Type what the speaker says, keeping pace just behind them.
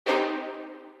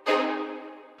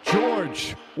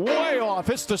George, way off.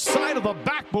 It's the side of the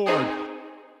backboard.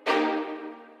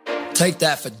 Take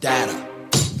that for data.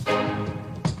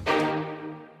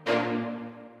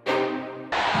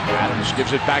 Adams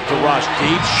gives it back to Russ.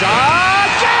 Deep shot.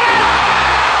 Get it!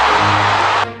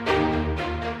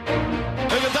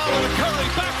 Iguodala to Curry.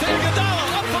 Back to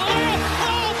Iguodala. Up for the layup.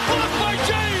 Oh, blocked by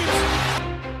James.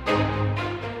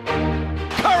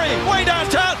 Curry way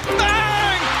downtown.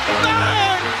 Bang!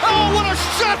 Bang! Oh, what a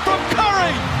shot from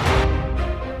Curry!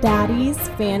 Daddy's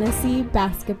Fantasy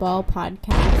Basketball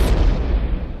Podcast.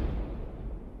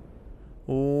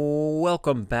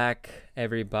 Welcome back,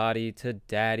 everybody, to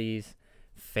Daddy's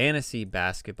Fantasy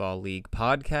Basketball League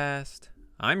podcast.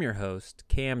 I'm your host,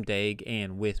 Cam Daig,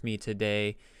 and with me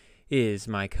today is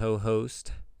my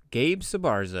co-host, Gabe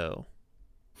Sabarzo.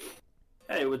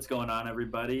 Hey, what's going on,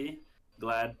 everybody?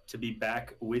 Glad to be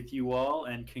back with you all,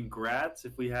 and congrats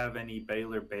if we have any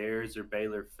Baylor Bears or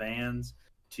Baylor fans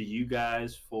to you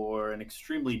guys for an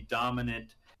extremely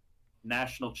dominant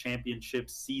national championship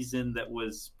season that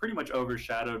was pretty much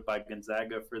overshadowed by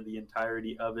Gonzaga for the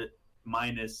entirety of it,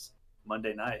 minus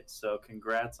Monday night. So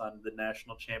congrats on the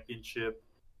national championship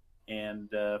and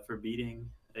for beating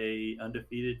a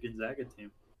undefeated Gonzaga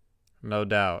team. No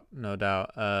doubt.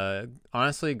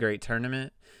 Honestly, great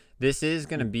tournament. This is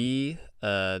going to be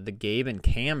the Gabe and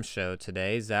Cam show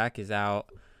today. Zach is out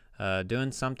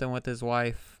doing something with his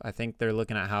wife. I think they're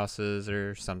looking at houses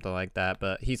or something like that,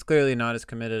 but he's clearly not as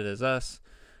committed as us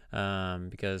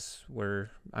because we're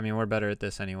better at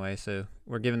this anyway, so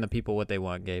we're giving the people what they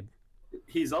want, Gabe.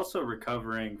 He's also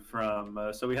recovering from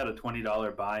so we had a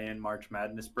 $20 buy-in March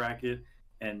Madness bracket,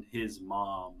 and his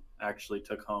mom actually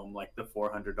took home like the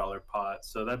 $400 pot,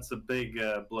 so that's a big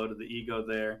blow to the ego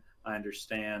there. I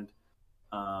understand,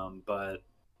 but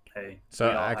hey, so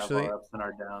we all actually have our ups and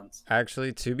our downs.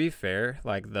 Actually, to be fair,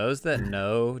 like those that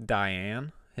know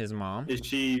Diane, his mom, is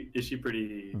she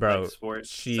pretty, bro? like, sports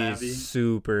she's savvy?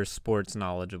 super sports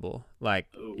knowledgeable. Like,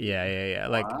 Ooh. yeah.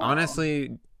 Like, Wow.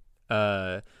 honestly,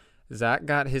 Zach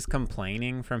got his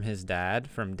complaining from his dad,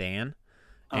 from Dan,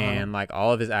 and like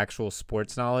all of his actual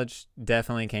sports knowledge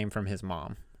definitely came from his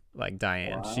mom, like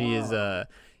Diane. Wow. She is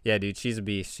yeah, dude, she's a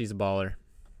beast. She's a baller.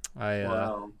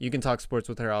 Wow. You can talk sports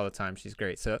with her all the time. She's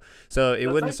great. So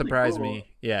it wouldn't surprise me.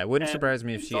 Yeah, it wouldn't surprise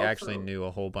me if she actually knew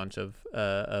a whole bunch of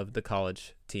the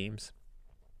college teams.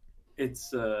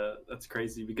 It's that's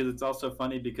crazy because it's also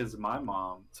funny because my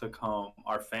mom took home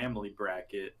our family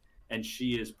bracket, and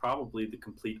she is probably the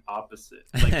complete opposite.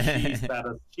 Like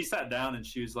she sat down and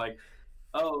she was like,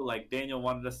 "Oh, like Daniel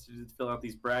wanted us to fill out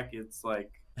these brackets.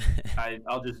 Like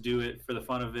I'll just do it for the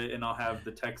fun of it, and I'll have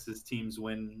the Texas teams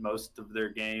win most of their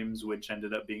games," which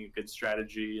ended up being a good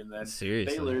strategy. And then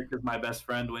Seriously. Baylor, because my best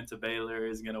friend went to Baylor,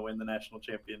 is going to win the national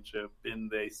championship, and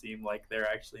they seem like they're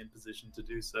actually in position to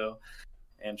do so.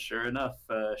 And sure enough,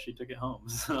 she took it home.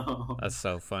 So that's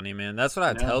so funny, man. That's what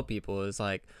I tell people is,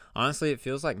 like, honestly, it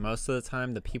feels like most of the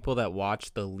time the people that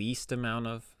watch the least amount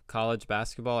of college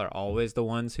basketball are always the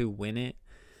ones who win it.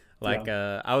 Like,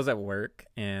 I was at work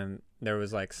and there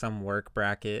was like some work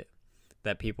bracket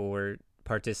that people were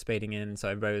participating in, so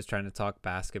everybody was trying to talk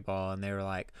basketball, and they were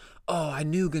like, "Oh, I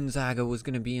knew Gonzaga was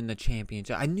going to be in the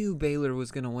championship. I knew Baylor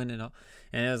was going to win it all."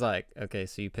 And it was like, okay,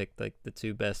 so you picked like the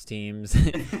two best teams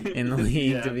in the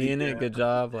league to be in it. Good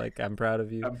job. Like, I'm proud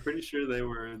of you. I'm pretty sure they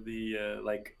were the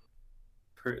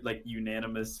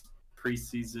unanimous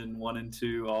preseason 1 and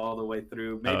 2 all the way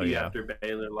through. Maybe after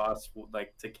Baylor lost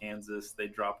like to Kansas, they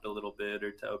dropped a little bit,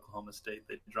 or to Oklahoma State,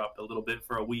 they dropped a little bit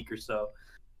for a week or so.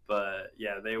 But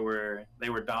yeah, they were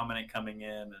dominant coming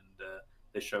in, and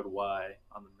they showed why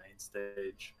on the main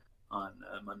stage on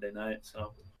Monday night.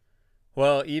 So,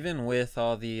 well, even with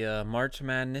all the March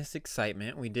Madness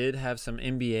excitement, we did have some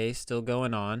NBA still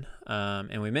going on,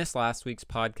 and we missed last week's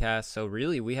podcast. So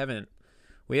really, we haven't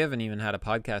even had a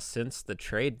podcast since the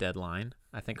trade deadline.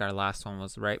 I think our last one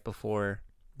was right before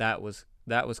that was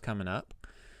coming up,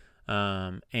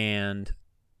 and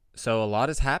so a lot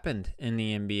has happened in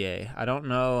the NBA. I don't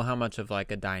know how much of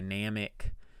like a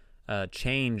dynamic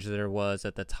change there was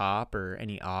at the top, or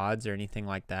any odds or anything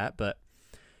like that. But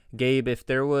Gabe, if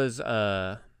there was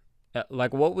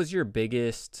like, what was your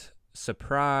biggest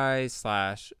surprise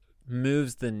 /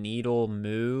 moves the needle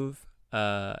move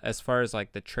as far as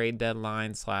like the trade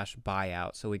deadline /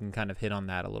 buyout, so we can kind of hit on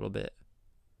that a little bit?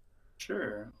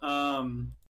 Sure.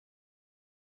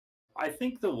 I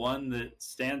think the one that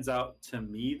stands out to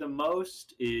me the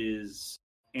most is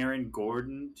Aaron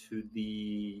Gordon to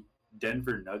the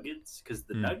Denver Nuggets, because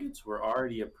the Nuggets were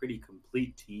already a pretty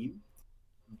complete team,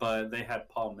 but they had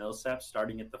Paul Millsap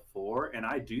starting at the 4, and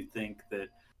I do think that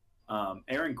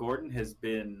Aaron Gordon has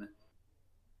been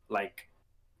like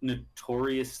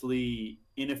notoriously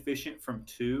inefficient from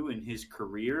two in his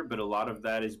career, but a lot of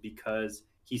that is because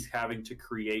he's having to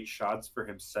create shots for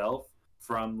himself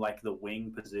from like the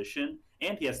wing position,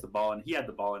 and he has the ball, and he had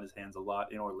the ball in his hands a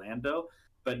lot in Orlando.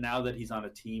 But now that he's on a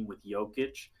team with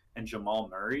Jokic and Jamal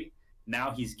Murray,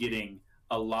 now he's getting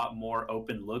a lot more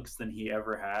open looks than he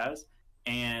ever has,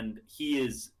 and he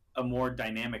is a more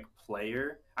dynamic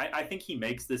player. I think he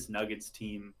makes this Nuggets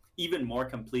team even more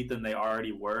complete than they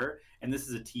already were. And this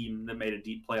is a team that made a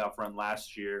deep playoff run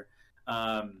last year.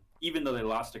 Even though they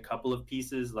lost a couple of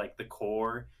pieces, like the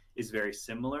core is very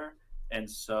similar. And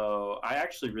so I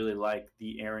actually really like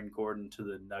the Aaron Gordon to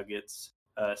the Nuggets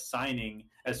signing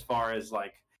as far as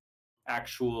like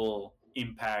actual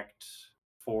impact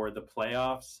for the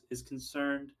playoffs is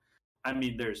concerned. I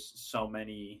mean, there's so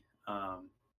many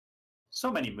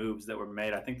moves that were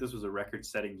made. I think this was a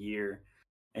record-setting year,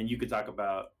 and you could talk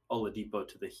about Oladipo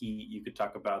to the Heat. You could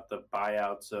talk about the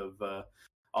buyouts of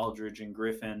Aldridge and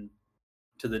Griffin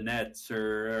to the Nets,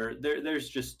 or there's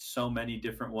just so many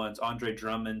different ones. Andre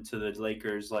Drummond to the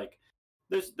Lakers. Like,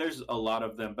 there's a lot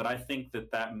of them, but I think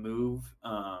that move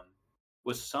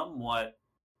was somewhat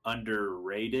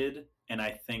underrated, and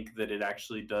I think that it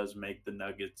actually does make the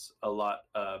Nuggets a lot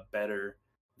better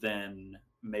than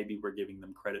maybe we're giving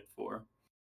them credit for.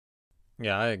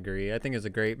 Yeah, I agree. I think it's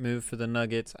a great move for the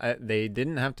Nuggets. They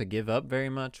didn't have to give up very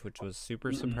much, which was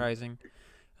super surprising.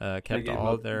 Kept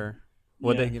all their...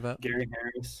 What'd they give up? Gary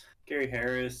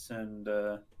Harris, and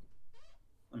let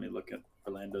me look at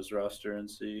Orlando's roster and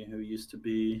see who used to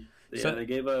be. Yeah, they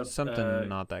gave up something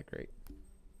not that great.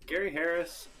 Gary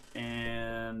Harris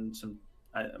and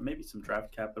maybe some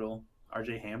draft capital.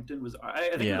 R.J. Hampton was. I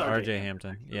think it was R.J.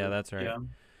 Hampton. Yeah, that's right.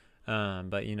 Yeah.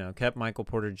 But kept Michael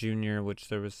Porter Jr., which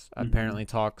there was apparently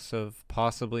talks of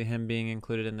possibly him being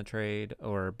included in the trade,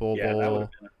 or Bol Yeah, that would Bol. have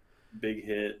been a big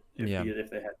hit if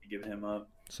they had to give him up.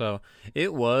 So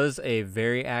it was a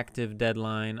very active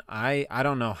deadline. I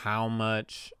don't know how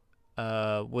much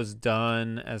was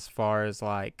done as far as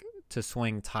like to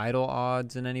swing title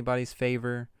odds in anybody's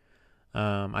favor.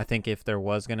 I think if there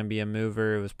was going to be a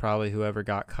mover, it was probably whoever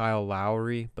got Kyle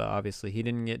Lowry, but obviously he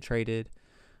didn't get traded,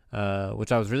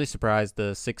 which I was really surprised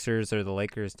the Sixers or the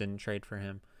Lakers didn't trade for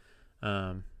him.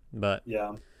 But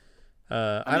yeah,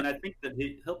 I think that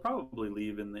he'll probably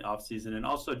leave in the offseason. And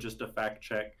also, just a fact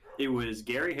check, it was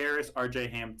Gary Harris, R.J.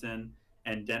 Hampton,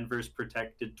 and Denver's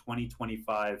protected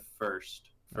 2025 first.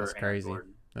 That's crazy.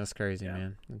 Gordon. That's crazy,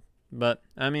 man. But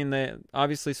I mean, they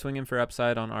obviously swinging for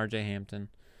upside on R.J. Hampton.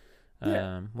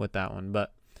 With that one.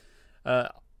 But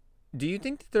do you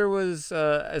think that there was,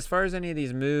 as far as any of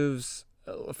these moves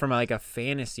from like a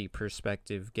fantasy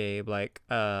perspective, Gabe, like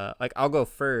I'll go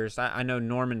first. I know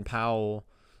Norman Powell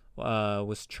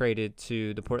was traded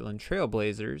to the Portland Trail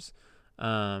Blazers,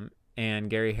 and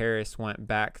Gary Harris went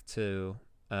back to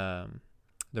the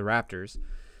Raptors,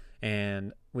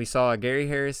 and we saw Gary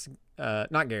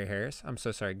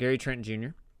Trent Jr.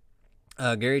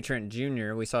 Gary Trent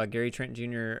Jr. We saw Gary Trent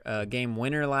Jr. Game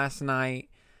winner last night.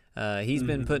 He's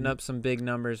been putting up some big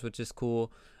numbers, which is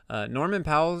cool. Norman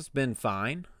Powell's been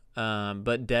fine,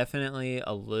 but definitely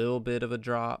a little bit of a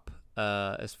drop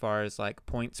as far as like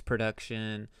points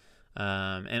production,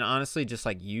 and honestly just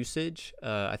like usage.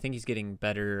 I think he's getting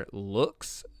better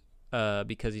looks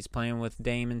because he's playing with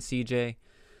Dame and CJ,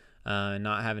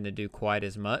 not having to do quite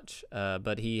as much.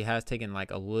 But he has taken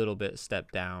like a little bit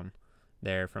step down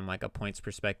there from like a points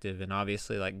perspective, and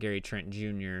obviously like Gary Trent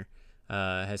Jr.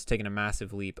 Has taken a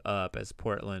massive leap up as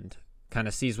Portland kind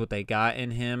of sees what they got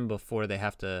in him before they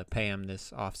have to pay him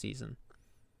this offseason.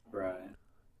 Right.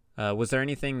 Was there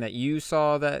anything that you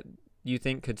saw that you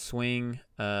think could swing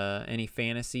any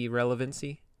fantasy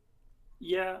relevancy?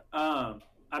 Yeah,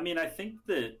 I mean, I think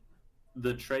that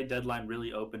the trade deadline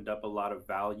really opened up a lot of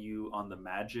value on the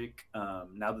Magic.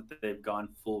 Now that they've gone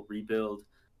full rebuild,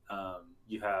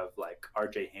 you have like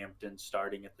R.J. Hampton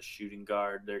starting at the shooting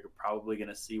guard. They're probably going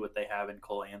to see what they have in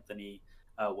Cole Anthony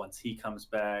once he comes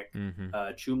back.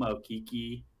 Chuma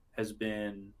Okeke has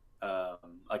been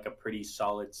like a pretty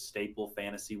solid staple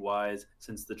fantasy-wise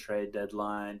since the trade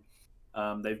deadline.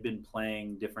 They've been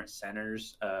playing different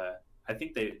centers. I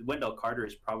think Wendell Carter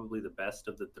is probably the best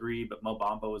of the three, but Mo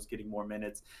Bamba was getting more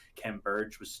minutes. Kem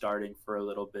Birch was starting for a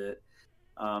little bit.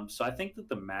 So I think that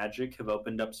the Magic have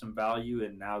opened up some value,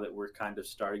 and now that we're kind of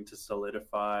starting to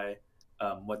solidify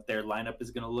what their lineup is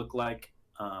going to look like,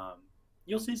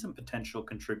 you'll see some potential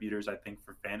contributors, I think,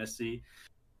 for fantasy.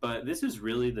 But this is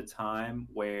really the time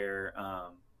where,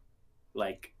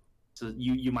 so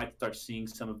you might start seeing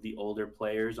some of the older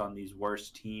players on these worse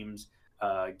teams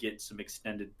get some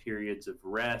extended periods of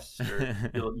rest, or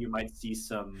you might see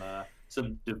some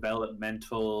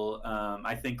developmental.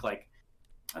 I think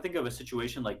of a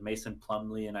situation like Mason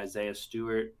Plumlee and Isaiah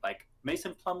Stewart. Like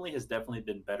Mason Plumlee has definitely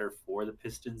been better for the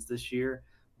Pistons this year,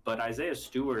 but Isaiah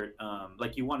Stewart,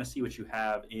 like you want to see what you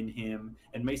have in him.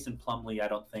 And Mason Plumlee, I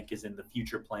don't think is in the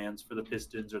future plans for the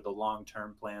Pistons or the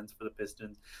long-term plans for the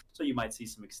Pistons. So you might see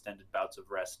some extended bouts of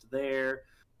rest there,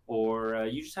 or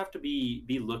you just have to be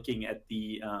looking at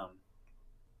the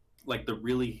like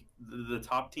the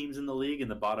top teams in the league and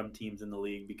the bottom teams in the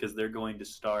league, because they're going to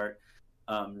start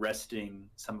resting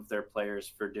some of their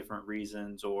players for different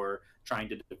reasons, or trying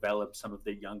to develop some of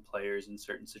the young players in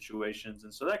certain situations.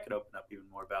 And so that could open up even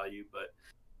more value. But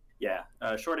yeah,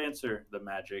 short answer, the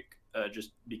Magic,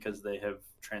 just because they have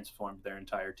transformed their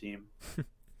entire team.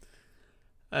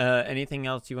 Anything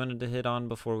else you wanted to hit on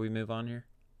before we move on here?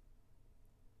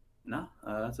 No,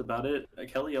 that's about it.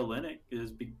 Kelly Olynyk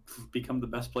has become the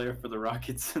best player for the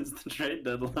Rockets since the trade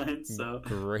deadline. So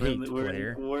Great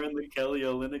player. We're in the Kelly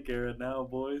Olynyk era now,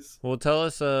 boys. Well, tell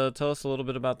us a little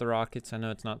bit about the Rockets. I know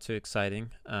it's not too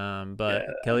exciting, but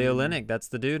Kelly Olynyk, that's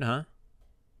the dude, huh?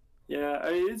 Yeah,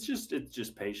 I mean, it's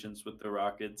just patience with the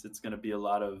Rockets. It's going to be a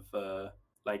lot of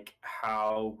like,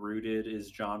 how rooted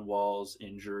is John Wall's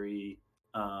injury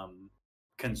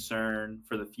concern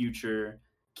for the future?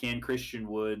 Can Christian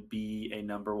Wood be a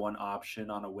number one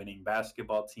option on a winning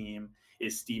basketball team?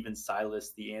 Is Steven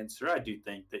Silas the answer? I do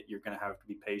think that you're going to have to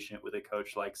be patient with a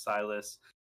coach like Silas.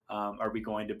 Are we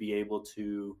going to be able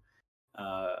to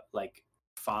like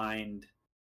find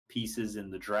pieces in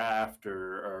the draft,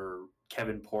 or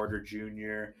Kevin Porter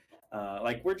Jr.?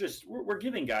 Like we're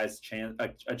giving guys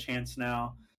a chance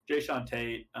now. Jayshawn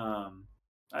Tate,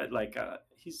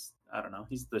 he's, I don't know,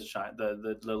 he's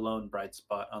the lone bright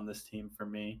spot on this team for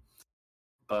me.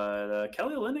 But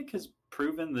Kelly Olynyk has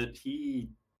proven that he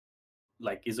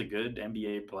is a good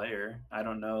NBA player. I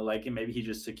don't know, maybe he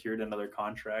just secured another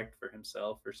contract for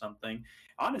himself or something.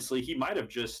 Honestly, he might have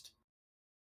just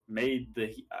made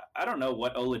I don't know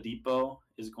what Oladipo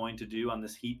is going to do on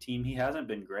this Heat team. He hasn't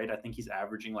been great. I think he's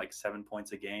averaging 7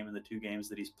 points a game in the 2 games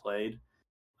that he's played.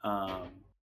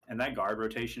 And that guard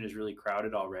rotation is really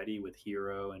crowded already with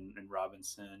Hero and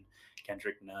Robinson,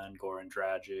 Kendrick Nunn, Goran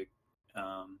Dragic,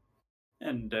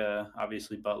 and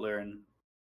obviously Butler and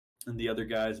the other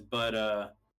guys.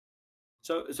 But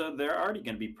so they're already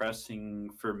going to be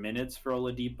pressing for minutes for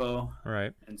Oladipo.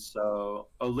 Right. And so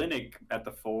Olynyk at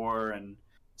the 4 and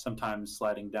sometimes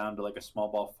sliding down to a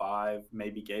small ball 5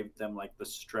 maybe gave them the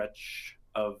stretch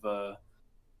of the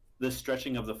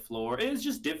stretching of the floor. It's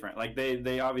just different.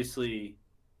 They obviously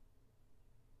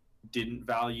didn't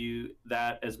value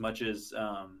that as much as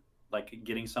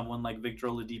getting someone like Victor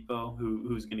Oladipo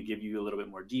who's going to give you a little bit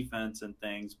more defense and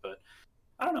things. But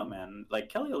I don't know, man.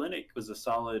 Kelly Olynyk was a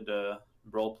solid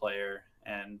role player,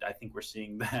 and I think we're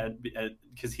seeing that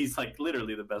because he's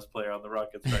literally the best player on the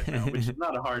Rockets right now, which is it's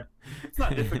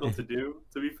not difficult to do,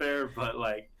 to be fair, but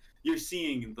you're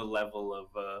seeing the level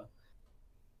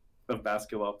of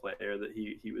basketball player that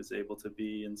he was able to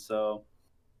be. And so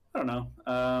I don't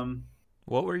know.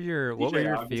 What were your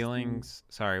feelings?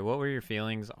 Sorry, what were your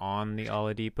feelings on the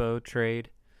Oladipo trade?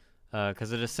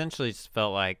 Because it essentially just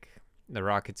felt like the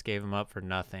Rockets gave him up for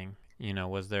nothing.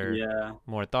 Was there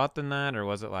more thought than that, or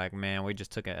was it man, we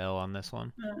just took an L on this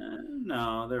one?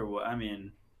 No, there was. I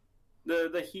mean,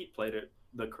 the Heat played it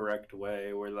the correct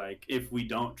way, where if we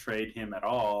don't trade him at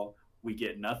all, we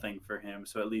get nothing for him.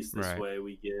 So at least this way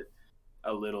we get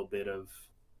a little bit of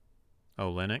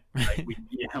Olynyk.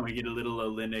 we get a little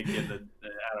Olynyk in the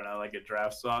I don't know, a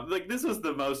draft swap. This was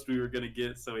the most we were gonna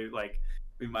get, so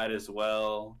we might as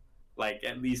well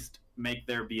at least make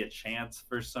there be a chance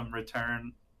for some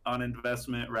return on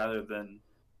investment rather than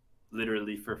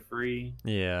literally for free.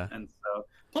 Yeah. And so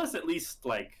plus at least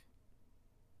I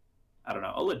don't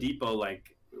know, Oladipo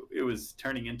it was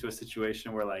turning into a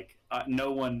situation where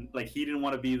no one he didn't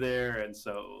want to be there, and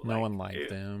so no one liked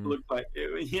him. Looked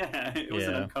it was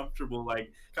an uncomfortable kind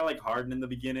of like Harden in the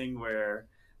beginning, where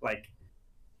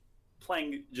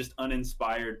playing just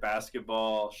uninspired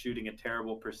basketball, shooting a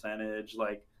terrible percentage.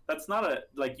 That's not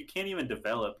you can't even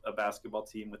develop a basketball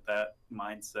team with that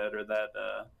mindset or that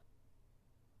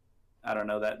I don't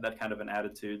know, that kind of an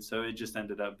attitude. So it just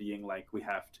ended up being we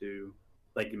have to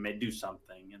do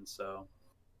something. And so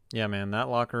yeah, man, that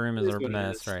locker room is a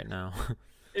mess right now.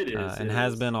 It is, and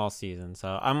has been all season.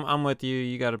 So I'm with you.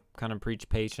 You got to kind of preach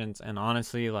patience, and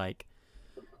honestly,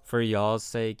 for y'all's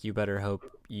sake, you better hope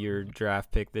your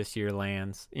draft pick this year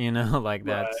lands.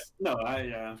 That's no,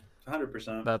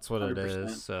 100%. That's what 100%. It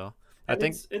is. So I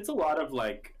think it's a lot of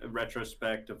like a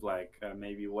retrospect of like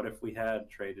maybe what if we had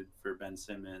traded for Ben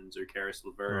Simmons or Karis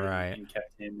LeVert right. and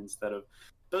kept him instead of.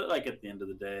 But like at the end of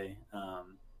the day, I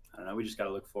don't know. We just got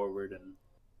to look forward and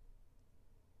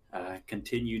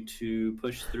continue to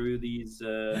push through these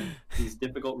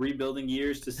difficult rebuilding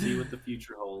years to see what the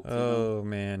future holds. Oh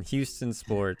man, Houston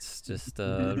sports just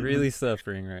really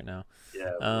suffering right now.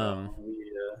 Yeah, bro.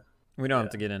 We don't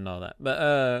have to get into all that,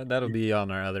 but that'll be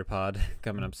on our other pod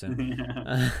coming up soon.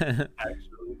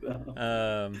 Actually,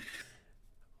 though.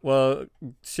 Well,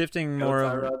 shifting more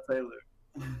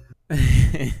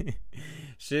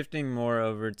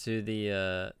over to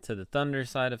the Thunder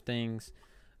side of things.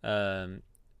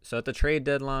 So at the trade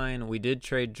deadline, we did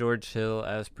trade George Hill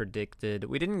as predicted.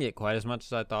 We didn't get quite as much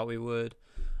as I thought we would,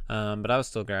 but I was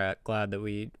still glad that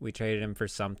we traded him for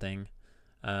something.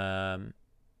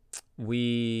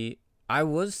 I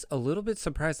was a little bit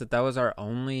surprised that was our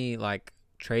only like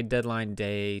trade deadline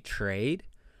day trade.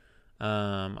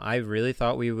 I really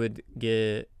thought we would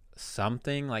get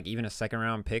something like even a second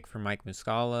round pick for Mike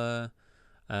Muscala,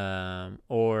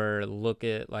 or look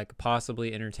at like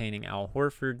possibly entertaining Al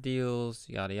Horford deals,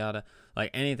 yada yada,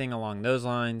 like anything along those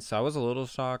lines. So I was a little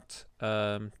shocked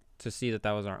to see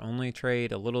that was our only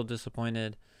trade. A little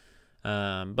disappointed.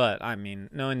 But I mean,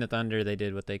 knowing the Thunder, they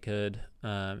did what they could,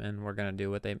 and we're gonna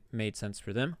do what they made sense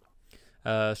for them.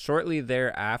 Shortly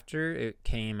thereafter, it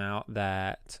came out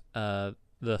that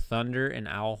the Thunder and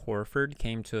Al Horford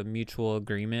came to a mutual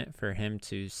agreement for him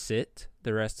to sit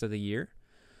the rest of the year.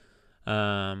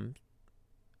 And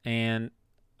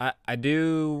I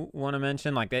do want to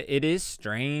mention like that it is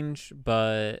strange,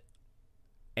 but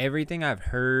everything I've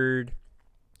heard.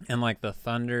 And like the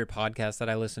Thunder podcast that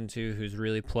I listen to, who's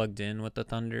really plugged in with the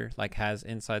Thunder, like has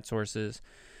inside sources,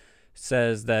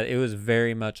 says that it was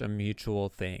very much a mutual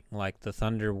thing. Like the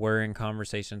Thunder were in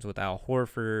conversations with Al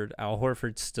Horford. Al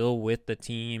Horford's still with the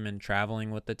team and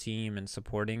traveling with the team and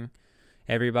supporting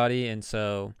everybody. And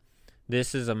so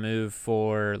this is a move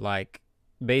for like,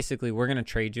 basically we're going to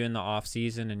trade you in the off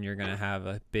season and you're going to have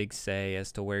a big say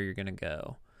as to where you're going to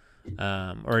go.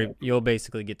 Or you'll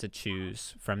basically get to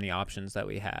choose from the options that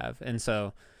we have. And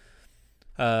so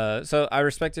I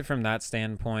respect it from that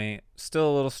standpoint. Still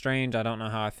a little strange. I don't know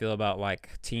how I feel about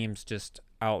like teams just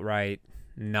outright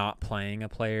not playing a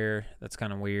player. That's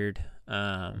kind of weird.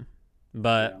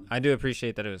 But I do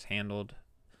appreciate that it was handled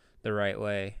the right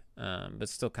way. But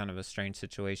still kind of a strange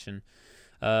situation.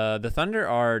 The Thunder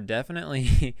are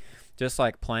definitely just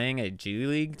like playing a G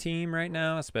League team right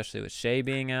now, especially with Shea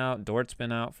being out. Dort's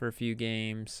been out for a few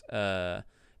games.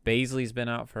 Baisley's been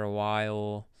out for a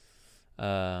while.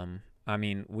 I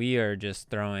mean, we are just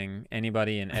throwing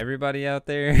anybody and everybody out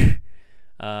there.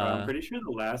 I'm pretty sure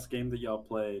the last game that y'all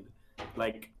played,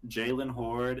 like Jalen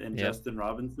Horde and Justin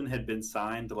Robinson had been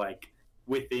signed like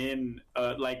within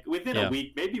a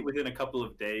week, maybe within a couple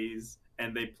of days.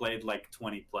 And they played like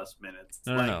 20 plus minutes.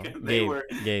 No.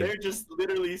 They're just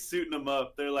literally suiting them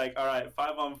up. They're like, all right,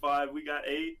 5-on-5, we got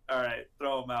 8. All right,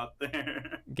 throw them out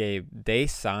there. Gabe, they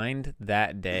signed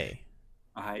that day.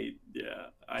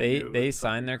 They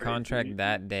signed their contract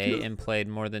that day and played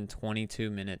more than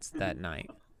 22 minutes that night.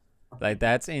 Like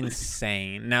that's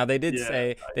insane. Now they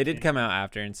did come out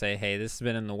after and say, hey, this has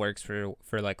been in the works for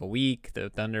like a week. The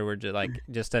Thunder were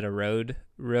just at a road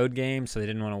game, so they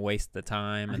didn't want to waste the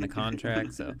time and the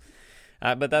contract. So,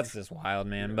 but that's just wild,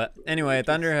 man. But anyway,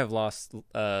 Thunder have lost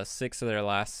 6 of their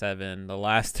last 7. The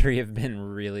last 3 have been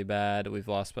really bad. We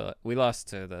lost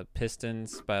to the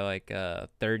Pistons by like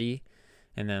 30,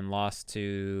 and then lost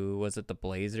to the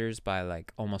Blazers by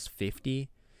like almost 50.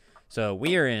 So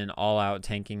we are in all-out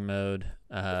tanking mode.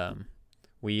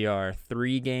 We are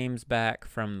 3 games back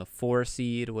from the 4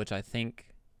 seed, which I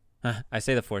think I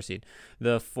say the 4 seed,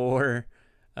 the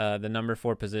number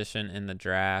 4 position in the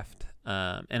draft.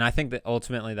 And I think that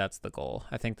ultimately that's the goal.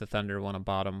 I think the Thunder want a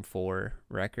bottom 4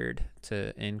 record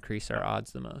to increase our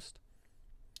odds the most.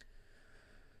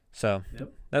 So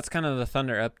that's kind of the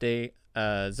Thunder update.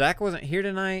 Zach wasn't here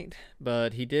tonight,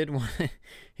 but he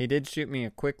did shoot me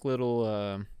a quick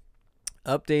little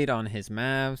update on his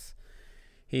Mavs.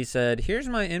 He said, here's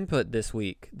my input this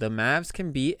week. The Mavs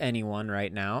can beat anyone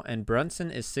right now, and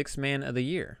Brunson is 6th man of the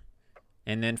year.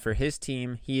 And then for his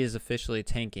team, he is officially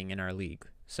tanking in our league.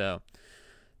 So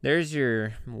there's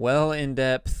your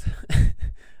in-depth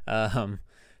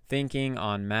thinking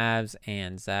on Mavs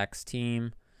and Zach's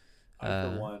team. I,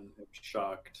 for one, am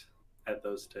shocked at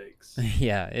those takes.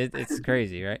 Yeah, it's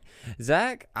crazy, right?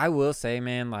 Zach, I will say,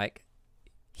 man, like,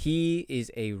 he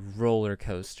is a roller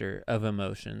coaster of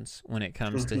emotions when it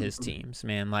comes to his teams,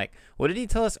 man. Like, what did he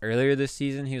tell us earlier this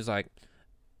season? He was like,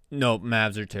 No,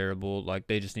 Mavs are terrible. Like,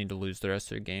 they just need to lose the rest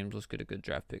of their games. Let's get a good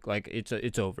draft pick. Like, it's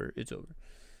over. It's over.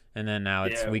 And then now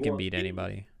we can beat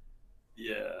anybody.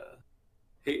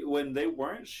 Yeah. When they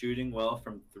weren't shooting well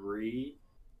from three,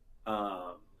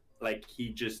 like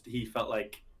he felt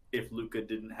like if Luka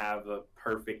didn't have a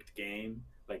perfect game,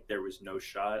 like there was no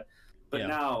shot. But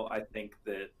now I think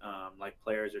that like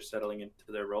players are settling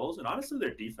into their roles, and honestly,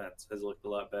 their defense has looked a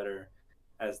lot better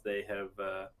as they have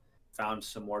found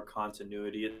some more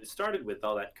continuity. It started with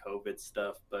all that COVID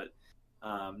stuff, but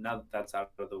now that that's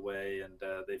out of the way, and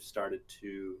they've started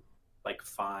to like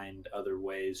find other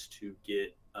ways to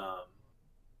get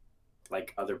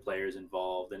like other players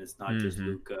involved, and it's not just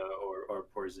Luka or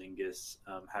Porzingis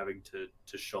having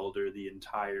to shoulder the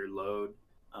entire load.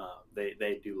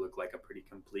 They do look like a pretty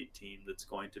complete team that's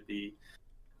going to be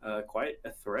quite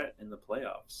a threat in the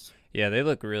playoffs. Yeah, they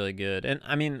look really good. And,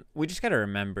 I mean, we just got to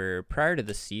remember, prior to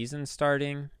the season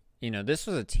starting, this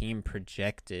was a team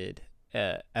projected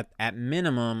at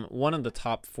minimum one of the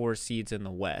top 4 seeds in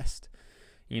the West.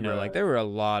 Right. Like, there were a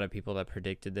lot of people that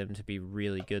predicted them to be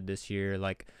really good this year.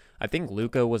 Like, I think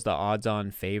Luka was the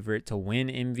odds-on favorite to win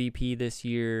MVP this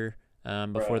year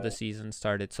before the season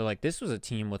started. So, like, this was a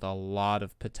team with a lot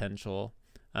of potential.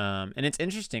 And it's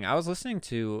interesting. I was listening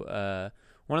to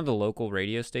one of the local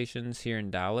radio stations here in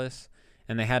Dallas,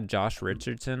 and they had Josh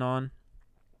Richardson on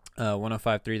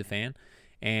 105.3 The Fan.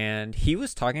 And he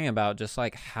was talking about just,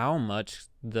 like, how much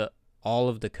all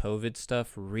of the COVID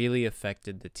stuff really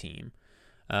affected the team.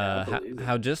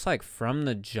 How just like from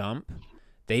the jump,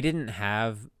 they didn't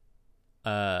have,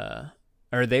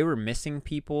 or they were missing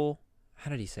people.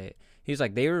 How did he say it? He was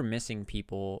like, they were missing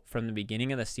people from the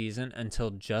beginning of the season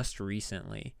until just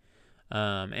recently.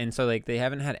 And so like they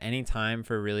haven't had any time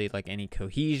for really like any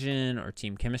cohesion or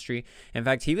team chemistry. In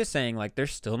fact, he was saying like they're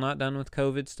still not done with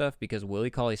COVID stuff because Willie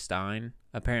Cauley-Stein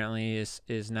apparently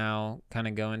is now kind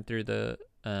of going through the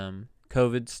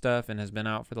COVID stuff and has been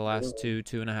out for the last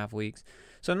 2.5 weeks.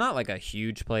 So not like a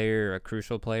huge player or a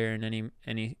crucial player in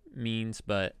any means,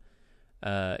 but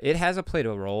it hasn't played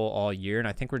a role all year, and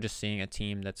I think we're just seeing a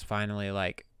team that's finally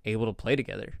like able to play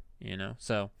together,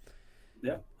 So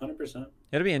yeah, 100%.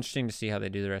 It'll be interesting to see how they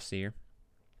do the rest of the year.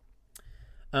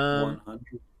 100%.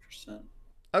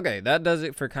 Okay, that does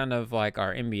it for kind of like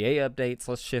our NBA updates.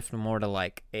 Let's shift more to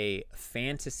like a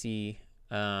fantasy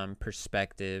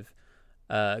perspective.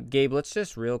 Gabe, let's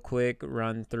just real quick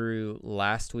run through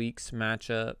last week's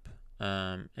matchup.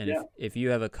 If you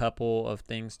have a couple of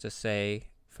things to say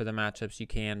for the matchups, you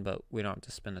can, but we don't have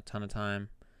to spend a ton of time.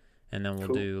 And then we'll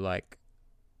do like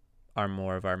our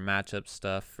matchup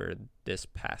stuff for this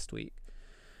past week.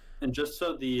 And just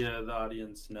so the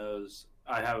audience knows,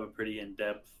 I have a pretty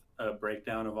in-depth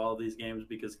breakdown of all of these games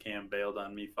because Cam bailed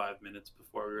on me 5 minutes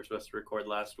before we were supposed to record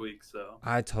last week. So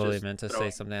I totally meant to say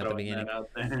something at the beginning.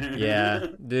 Yeah,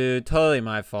 dude, totally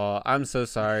my fault. I'm so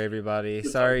sorry, everybody.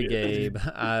 Sorry, Gabe.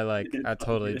 I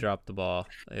totally dropped the ball.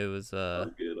 It was all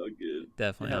good.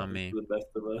 Definitely on me. The best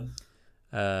of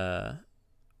us.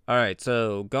 All right,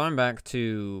 so going back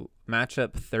to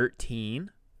matchup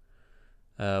 13,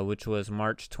 which was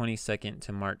March 22nd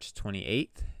to March 28th.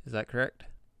 Is that correct?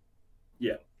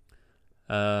 Yeah.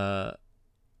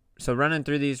 So running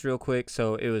through these real quick.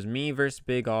 So it was me versus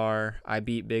Big R. I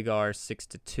beat Big R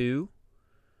 6-2.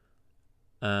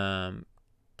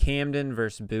 Camden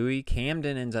versus Bowie.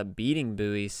 Camden ends up beating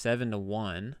Bowie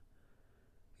 7-1.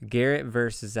 Garrett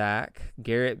versus Zach.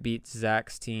 Garrett beats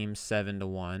Zach's team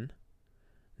 7-1.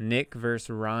 Nick versus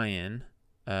Ryan.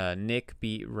 Nick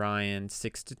beat Ryan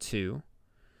 6-2.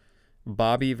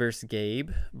 Bobby versus Gabe.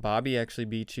 Bobby actually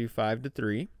beat you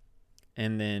 5-3.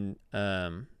 And then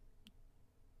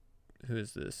who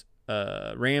is this?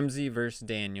 Ramsey versus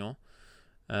Daniel.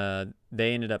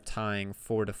 They ended up tying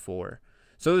 4-4.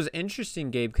 So it was interesting,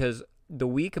 Gabe, because the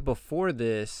week before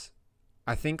this,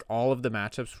 I think all of the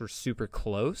matchups were super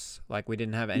close. Like we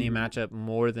didn't have any matchup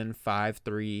more than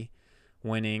 5-3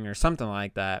 winning or something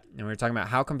like that. And we were talking about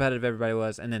how competitive everybody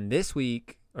was. And then this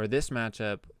week or this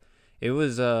matchup, it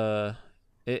was a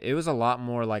lot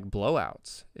more like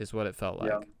blowouts is what it felt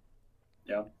like.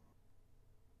 Yeah.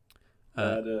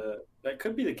 That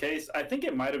could be the case. I think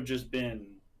it might have just been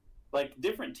like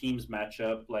different teams match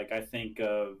up. Like I think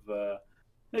of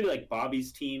maybe like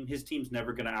Bobby's team. His team's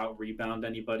never going to out-rebound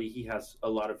anybody. He has a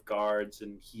lot of guards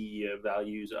and he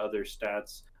values other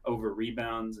stats over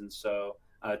rebounds. And so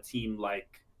a team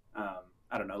like,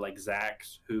 I don't know, like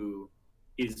Zach's, who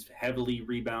is heavily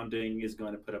rebounding, is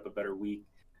going to put up a better week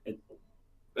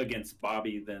against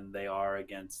Bobby than they are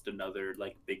against another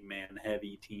like big man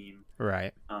heavy team.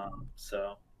 Right.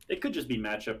 So it could just be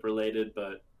matchup related,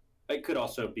 but it could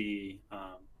also be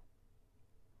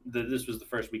this was the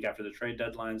first week after the trade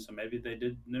deadline, so maybe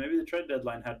the trade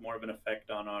deadline had more of an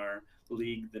effect on our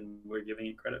league than we're giving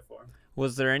it credit for.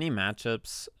 Was there any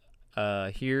matchups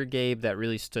here, Gabe, that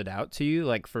really stood out to you?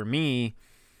 Like for me,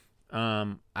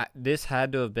 this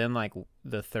had to have been like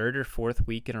the third or fourth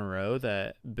week in a row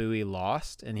that Bowie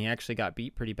lost, and he actually got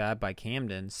beat pretty bad by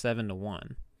Camden,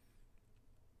 7-1.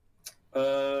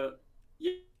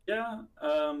 Yeah.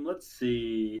 Let's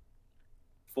see.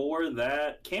 For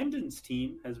that, Camden's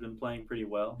team has been playing pretty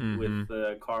well with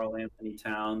Karl Anthony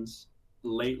Towns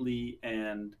lately,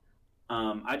 and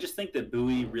I just think that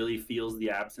Bowie really feels the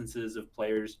absences of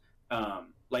players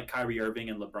like Kyrie Irving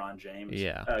and LeBron James.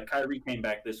 Yeah. Kyrie came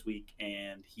back this week,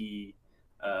 and he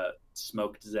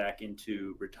smoked Zach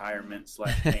into retirement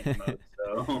 / tank mode.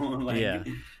 So, Yeah.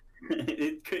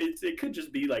 it could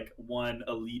just be like one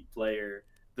elite player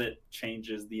that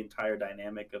changes the entire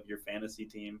dynamic of your fantasy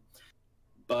team.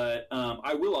 But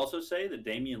I will also say that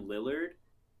Damian Lillard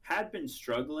had been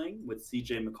struggling with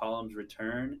CJ McCollum's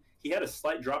return. He had a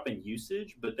slight drop in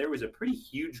usage, but there was a pretty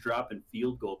huge drop in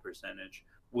field goal percentage,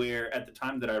 where at the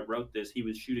time that I wrote this, he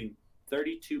was shooting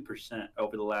 32%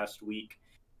 over the last week.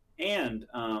 And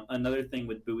another thing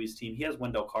with Bowie's team, he has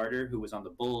Wendell Carter, who was on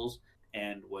the Bulls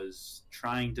and was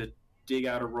trying to dig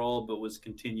out a role, but was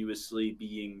continuously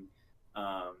being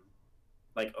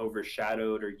like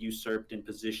overshadowed or usurped in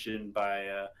position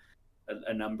by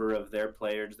a number of their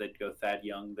players. They'd go Thad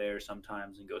Young there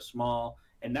sometimes and go small.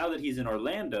 And now that he's in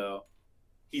Orlando,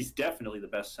 he's definitely the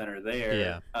best center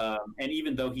there. Yeah. And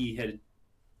even though he had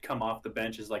come off the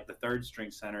bench as like the third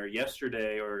string center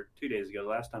yesterday or 2 days ago, the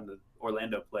last time that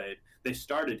Orlando played, they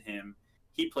started him.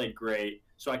 He played great.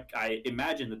 So I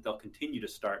imagine that they'll continue to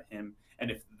start him. And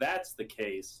if that's the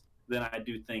case, then I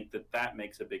do think that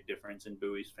makes a big difference in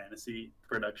Bowie's fantasy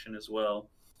production as well.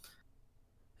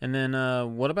 And then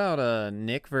what about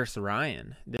Nick versus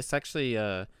Ryan? This actually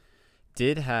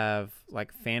did have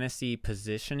like fantasy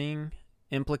positioning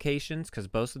implications because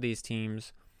both of these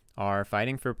teams are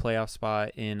fighting for a playoff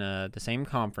spot in the same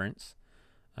conference.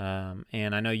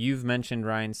 And I know you've mentioned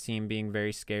Ryan's team being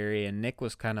very scary, and Nick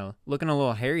was kind of looking a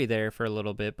little hairy there for a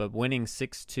little bit, but winning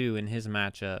 6-2 in his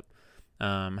matchup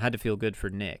had to feel good for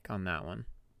Nick on that one.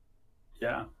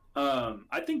 Yeah.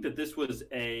 I think that this was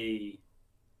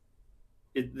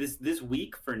this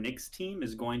week for Nick's team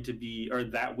is going to be, or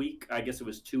that week, I guess it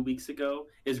was 2 weeks ago,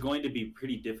 is going to be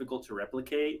pretty difficult to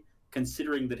replicate,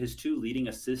 considering that his two leading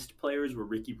assist players were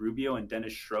Ricky Rubio and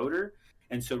Dennis Schroeder.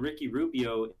 And so Ricky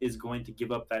Rubio is going to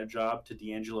give up that job to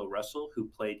D'Angelo Russell, who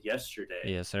played yesterday.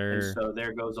 Yes, sir. And so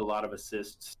there goes a lot of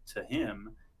assists to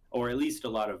him, or at least a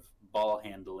lot of ball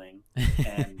handling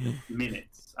and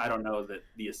minutes. I don't know that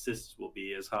the assists will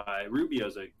be as high.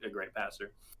 Rubio's a great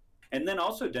passer. And then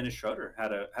also Dennis Schroeder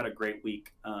had a great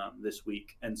week this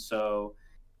week. And so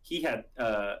he had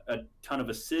a ton of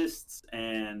assists,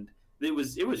 and it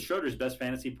was Schroeder's best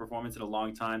fantasy performance in a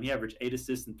long time. He averaged 8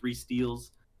 assists and 3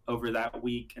 steals over that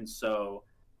week. And so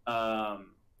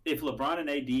if LeBron and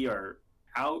AD are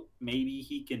out, maybe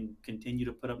he can continue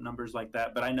to put up numbers like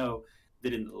that. But I know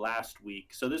that in the last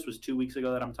week, so this was 2 weeks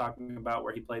ago that I'm talking about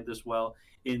where he played this well.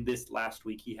 In this last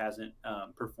week, he hasn't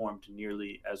performed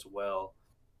nearly as well.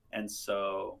 And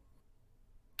so,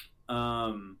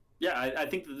 I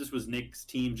think that this was Nick's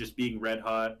team just being red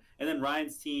hot. And then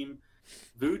Ryan's team,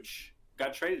 Vooch,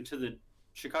 got traded to the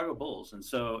Chicago Bulls. And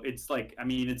so it's like, I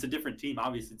mean, it's a different team.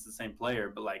 Obviously, it's the same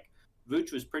player, but like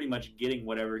Vooch was pretty much getting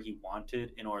whatever he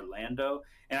wanted in Orlando.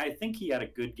 And I think he had a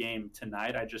good game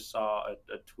tonight. I just saw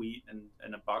a tweet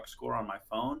and a box score on my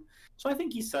phone. So I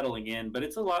think he's settling in, but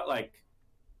it's a lot like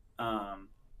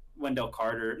Wendell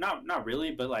Carter. Not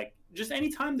really, but like just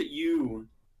anytime that you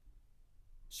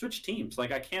switch teams,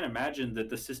 like I can't imagine that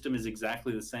the system is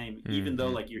exactly the same, even though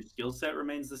like your skill set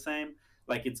remains the same.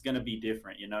 Like it's going to be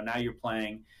different, you know. Now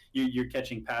you're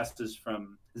catching passes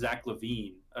from Zach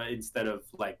LaVine instead of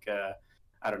like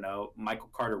I don't know, Michael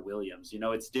Carter Williams. You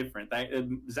know, it's different.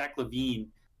 Zach LaVine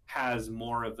has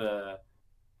more of a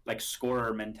like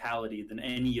scorer mentality than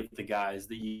any of the guys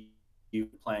that you're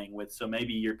playing with. So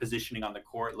maybe your positioning on the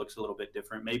court looks a little bit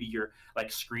different. Maybe your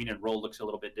like screen and roll looks a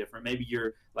little bit different. Maybe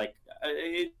you're like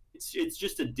it's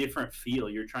just a different feel.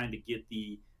 You're trying to get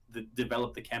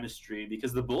develop the chemistry,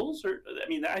 because the Bulls are, I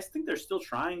mean, I think they're still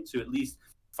trying to at least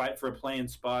fight for a play-in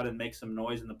spot and make some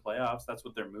noise in the playoffs. That's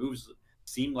what their moves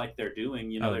seem like they're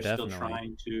doing. You know, they're definitely still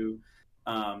trying to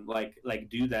like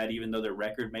do that, even though their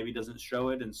record maybe doesn't show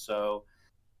it. And so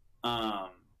I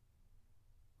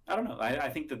don't know. I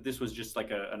think that this was just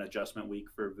like an adjustment week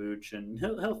for Vooch, and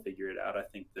he'll figure it out. I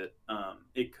think that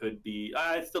it could be.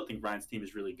 I still think Ryan's team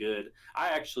is really good.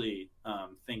 I actually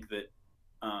think that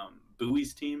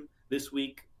Bowie's team this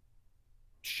week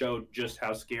showed just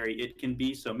how scary it can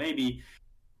be. So maybe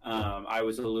I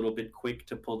was a little bit quick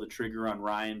to pull the trigger on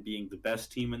Ryan being the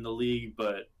best team in the league,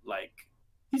 but like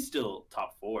he's still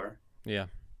top 4. Yeah.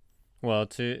 Well,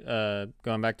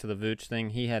 going back to the Vooch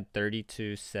thing, he had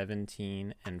 32,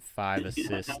 17, and 5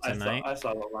 assists tonight. I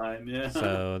saw the line, yeah.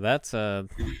 So that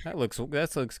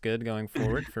looks good going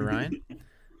forward for Ryan.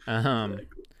 Exactly.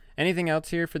 Anything else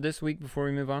here for this week before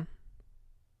we move on?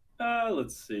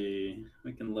 Let's see.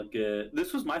 We can look at.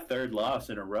 This was my 3rd loss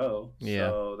in a row,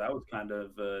 so that was kind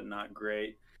of not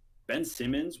great. Ben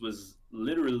Simmons was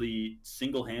literally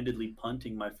single-handedly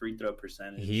punting my free throw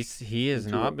percentage. He has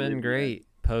not been great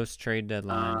post-trade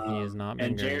deadline. He has not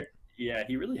been great. Yeah,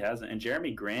 he really hasn't. And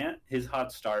Jeremy Grant, his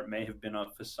hot start may have been a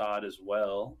facade as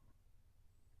well.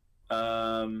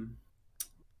 Let's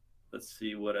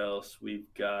see what else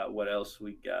we've got.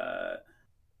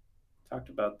 Talked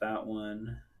about that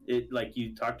one. It like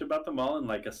you talked about them all in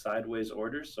like a sideways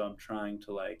order, so I'm trying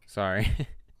to like. Sorry.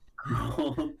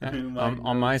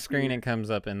 On my screen, here. it comes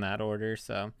up in that order.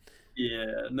 So. Yeah.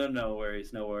 No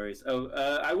worries. Oh,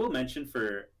 I will mention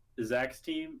for Zach's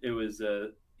team, it was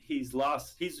he's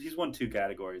lost. He's won 2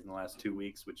 categories in the last 2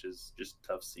 weeks, which is just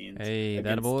tough scenes. Hey,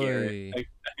 that boy.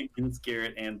 Against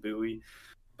Garrett and Bowie.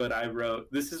 But I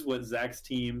wrote, this is what Zach's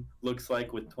team looks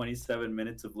like with 27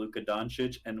 minutes of Luka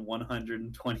Doncic and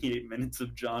 128 minutes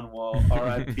of John Wall.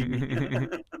 R.I.P.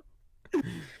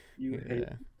 You hate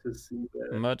to see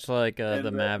that. Much like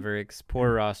the Mavericks,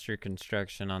 poor roster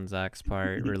construction on Zach's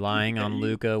part, relying on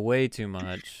Luka way too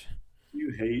much.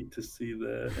 You hate to see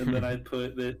that. And then I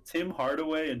put that Tim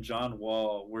Hardaway and John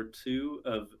Wall were 2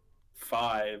 of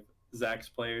 5 Zach's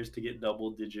players to get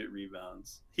double-digit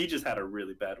rebounds. He just had a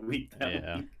really bad week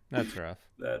that week. That's rough.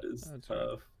 That's tough.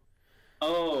 Rough.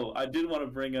 Oh, I did want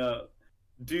to bring up,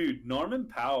 dude, Norman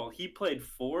Powell, he played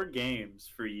 4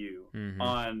 games for you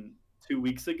on 2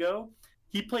 weeks ago.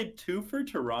 He played 2 for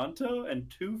Toronto and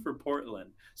 2 for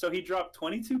Portland. So he dropped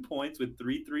 22 points with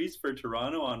 3 threes for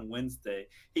Toronto on Wednesday.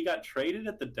 He got traded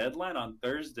at the deadline on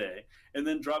Thursday and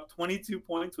then dropped 22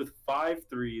 points with 5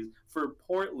 threes for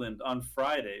Portland on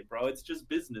Friday. Bro, it's just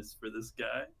business for this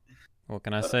guy. What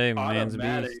can I say? Man's a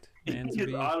beast. Man's a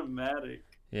beast. Automatic.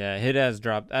 Yeah, it has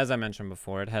dropped. As I mentioned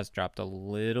before, it has dropped a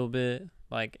little bit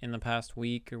like in the past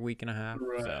week or week and a half.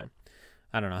 Right. So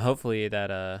I don't know. Hopefully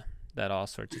that all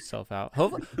sorts itself out.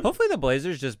 Hopefully the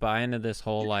Blazers just buy into this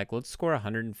whole like let's score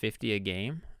 150 a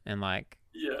game and like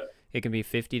it can be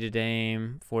 50 to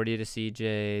Dame, 40 to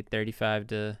CJ, 35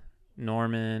 to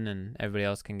Norman, and everybody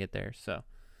else can get there. So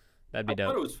that'd be dope.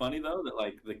 I thought it was funny though that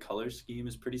like the color scheme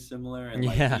is pretty similar, and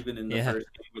like even in the first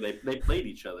game where they played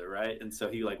each other, right? And so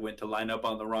he like went to line up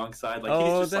on the wrong side. Like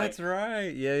he's just that's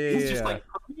right. Yeah. He's just like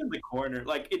put me in the corner.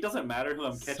 Like it doesn't matter who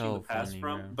I'm catching the pass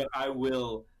from, but I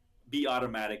will be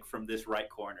automatic from this right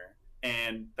corner,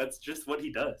 and that's just what he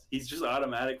does. He's just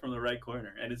automatic from the right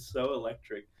corner, and it's so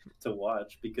electric to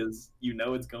watch because you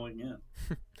know it's going in.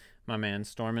 My man,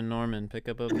 Stormin' Norman,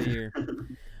 pickup of the year.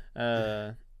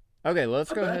 Okay,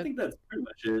 let's go ahead. I think that's pretty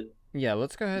much it. Yeah,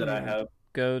 let's go ahead and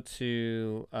go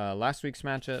to last week's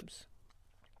matchups,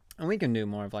 and we can do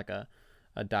more of like a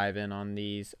dive in on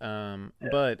these.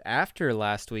 But after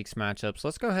last week's matchups,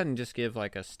 let's go ahead and just give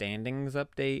like a standings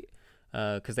update.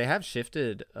 Because they have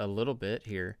shifted a little bit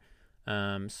here.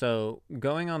 So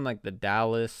going on like the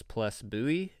Dallas plus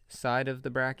Bowie side of the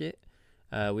bracket,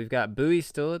 we've got Bowie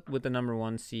still with the number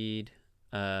 1 seed.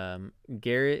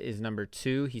 Garrett is number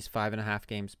 2. He's 5.5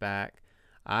 games back.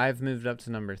 I've moved up to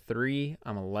number 3.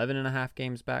 I'm 11.5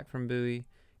 games back from Bowie.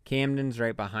 Camden's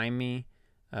right behind me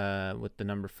with the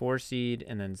number 4 seed,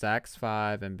 and then Zach's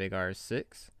 5 and Big R's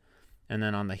 6. And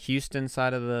then on the Houston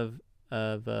side of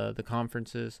the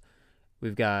conferences,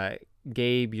 we've got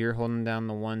Gabe, you're holding down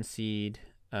the 1 seed,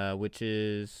 which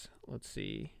is, let's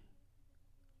see,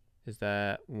 is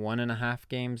that 1.5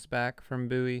 games back from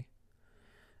Bowie?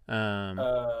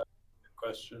 Good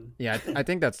question. Yeah, I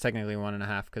think that's technically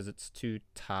 1.5 because it's 2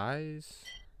 ties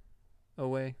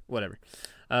away. Whatever.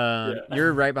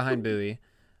 You're right behind Bowie,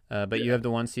 but you have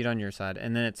the 1 seed on your side.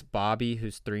 And then it's Bobby,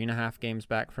 who's 3.5 games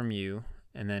back from you.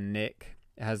 And then Nick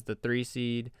has the 3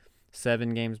 seed,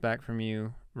 7 games back from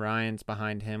you. Ryan's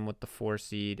behind him with the 4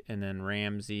 seed, and then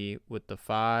Ramsey with the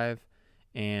 5,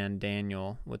 and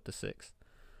Daniel with the 6.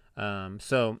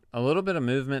 So a little bit of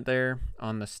movement there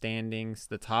on the standings.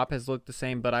 The top has looked the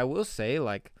same, but I will say,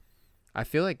 like, I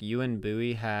feel like you and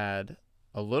Bowie had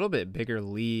a little bit bigger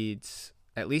leads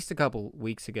at least a couple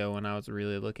weeks ago when I was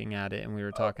really looking at it and we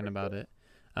were talking about it.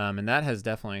 And that has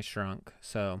definitely shrunk.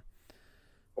 So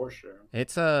for sure,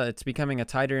 it's becoming a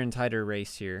tighter and tighter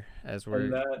race here as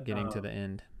we're getting to the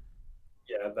end.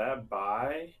 Yeah, that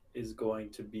bye is going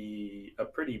to be a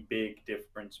pretty big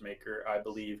difference maker, I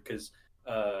believe, because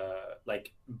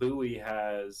like Bowie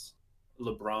has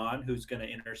LeBron, who's going to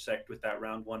intersect with that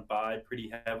round one bye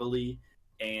pretty heavily,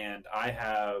 and I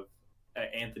have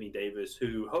Anthony Davis,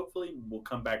 who hopefully will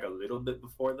come back a little bit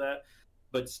before that,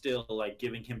 but still, like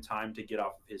giving him time to get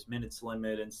off of his minutes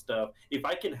limit and stuff. If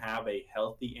I can have a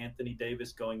healthy Anthony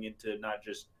Davis going into not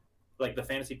just like the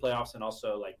fantasy playoffs and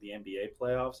also like the NBA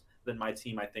playoffs, then my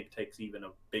team I think takes even a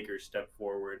bigger step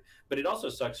forward. But it also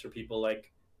sucks for people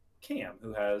like Cam,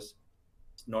 who has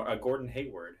Gordon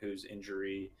Hayward, whose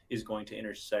injury is going to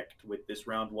intersect with this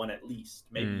round one at least,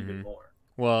 maybe even more.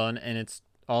 Well, and it's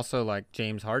also like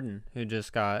James Harden, who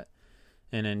just got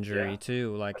an injury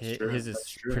too. Like his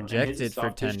is projected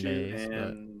for 10 days.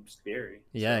 And scary.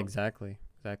 Yeah, so. Exactly.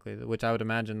 Which I would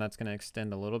imagine that's going to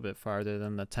extend a little bit farther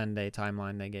than the 10-day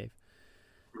timeline they gave.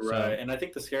 Right, and I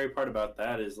think the scary part about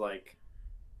that is like,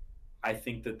 I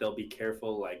think that they'll be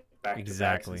careful like back to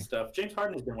backs and stuff. James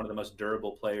Harden has been one of the most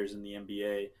durable players in the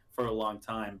NBA for a long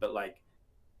time, but like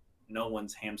no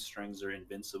one's hamstrings are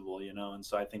invincible, you know, and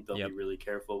so I think they'll be really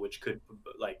careful, which could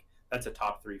like that's a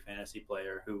top 3 fantasy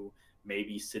player who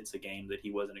maybe sits a game that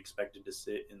he wasn't expected to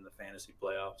sit in the fantasy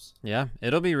playoffs. Yeah,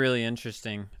 it'll be really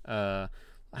interesting. How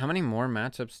many more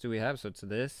matchups do we have? So it's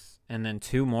this and then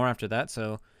 2 more after that.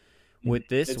 So with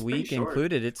this week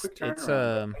included, it's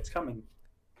coming.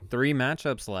 3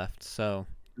 matchups left. So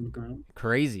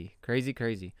crazy.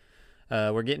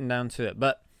 We're getting down to it.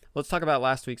 But let's talk about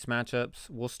last week's matchups.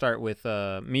 We'll start with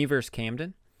me versus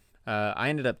Camden. I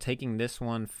ended up taking this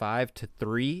one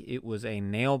 5-3. It was a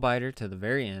nail biter to the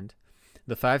very end.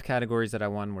 The 5 categories that I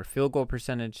won were field goal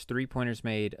percentage, 3-pointers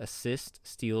made, assists,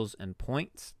 steals, and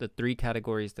points. The 3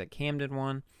 categories that Camden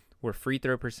won were free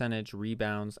throw percentage,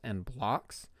 rebounds, and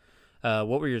blocks.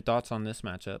 What were your thoughts on this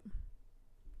matchup?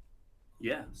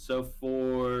 Yeah, so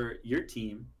for your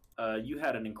team, you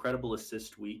had an incredible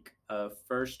assist week,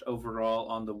 first overall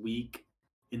on the week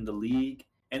in the league,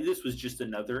 and this was just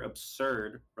another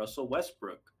absurd Russell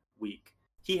Westbrook week.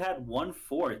 He had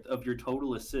 1/4 of your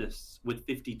total assists with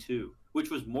 52, which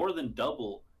was more than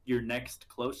double your next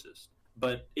closest.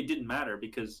 But it didn't matter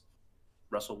because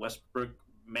Russell Westbrook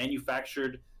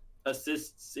manufactured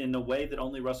assists in a way that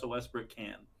only Russell Westbrook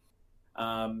can.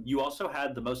 You also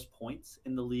had the most points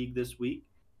in the league this week.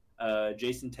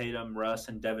 Jason Tatum, Russ,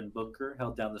 and Devin Booker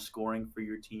held down the scoring for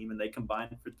your team, and they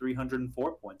combined for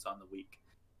 304 points on the week.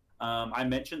 I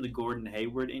mentioned the Gordon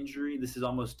Hayward injury. This is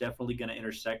almost definitely going to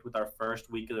intersect with our first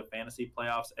week of the fantasy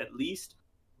playoffs at least,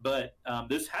 but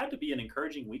this had to be an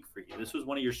encouraging week for you. This was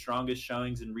one of your strongest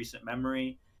showings in recent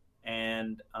memory,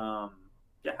 and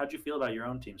how'd you feel about your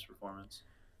own team's performance?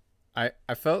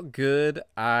 I felt good.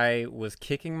 I was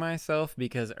kicking myself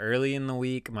because early in the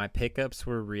week my pickups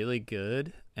were really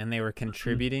good and they were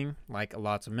contributing like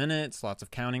lots of minutes, lots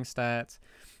of counting stats.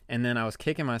 And then I was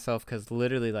kicking myself because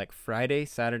literally like Friday,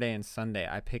 Saturday, and Sunday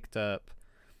I picked up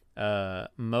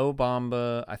Mo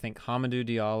Bamba. I think Hamidou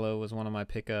Diallo was one of my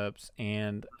pickups,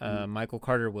 and Michael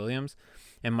Carter-Williams.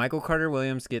 And Michael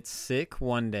Carter-Williams gets sick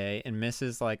one day and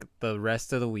misses like the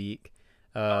rest of the week.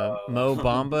 Mo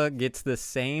Bamba gets the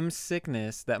same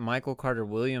sickness that Michael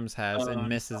Carter-Williams has and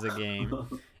misses a game.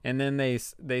 And then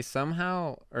they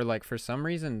somehow, or like for some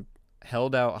reason,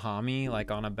 held out Hami like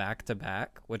on a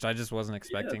back-to-back, which I just wasn't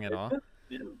expecting at all.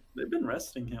 They've been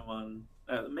resting him on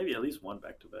maybe at least one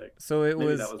back-to-back. So that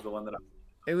was the one that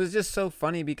it was just so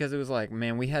funny because it was like,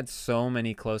 man, we had so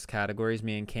many close categories,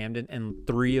 me and Camden, and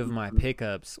 3 of my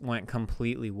pickups went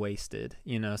completely wasted,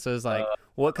 you know? So it was like,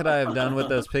 what could I have done with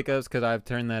those pickups? Could I have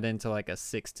turned that into like a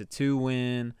 6-2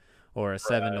 win or a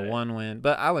 7-1 win?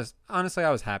 But I was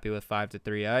happy with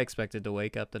 5-3. I expected to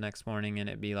wake up the next morning and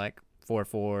it'd be like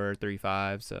 4-4 or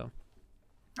 3-5. So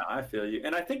I feel you.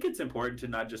 And I think it's important to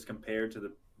not just compare to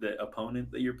the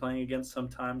opponent that you're playing against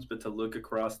sometimes, but to look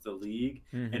across the league.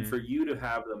 Mm-hmm. And for you to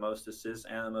have the most assists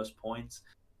and the most points,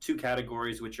 2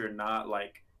 categories which are not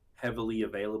like heavily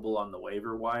available on the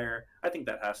waiver wire, I think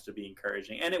that has to be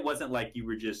encouraging. And it wasn't like you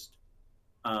were just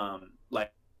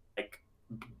like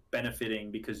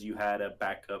benefiting because you had a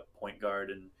backup point guard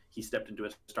and he stepped into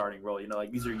a starting role. You know,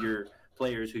 like these are your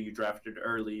players who you drafted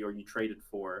early or you traded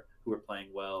for who are playing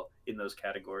well in those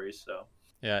categories. So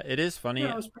yeah, it is funny.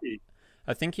 Yeah, it was pretty.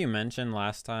 I think you mentioned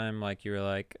last time, like you were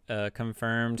like,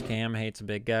 confirmed Cam hates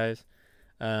big guys.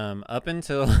 Up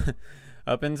until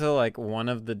like one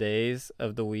of the days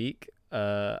of the week,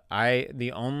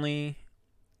 the only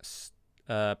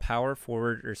power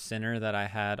forward or center that I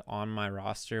had on my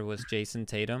roster was Jason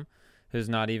Tatum, who's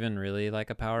not even really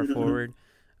like a power forward.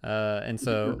 And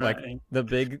so like Right. the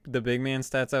big man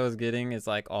stats I was getting is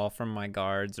like all from my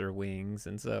guards or wings,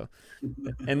 and so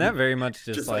and that very much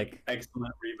just like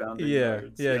excellent rebounding yeah,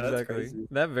 guards. yeah, Yeah, that's exactly. crazy.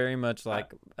 That very much I-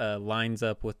 like lines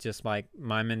up with just like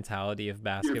my mentality of Your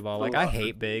basketball. Like I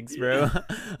hate bigs, bro.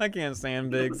 I can't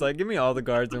stand bigs. Like give me all the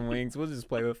guards and wings. We'll just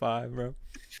play with 5, bro.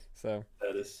 So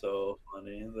That is so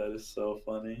funny. That is so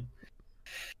funny.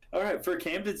 All right, for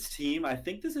Camden's team, I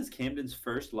think this is Camden's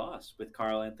first loss with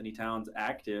Karl Anthony Towns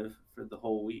active for the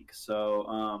whole week.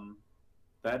 So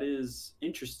that is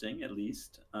interesting, at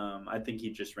least. I think he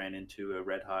just ran into a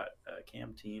red hot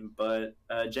Cam team. But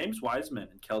James Wiseman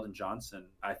and Keldon Johnson,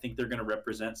 I think they're going to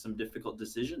represent some difficult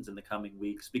decisions in the coming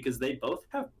weeks because they both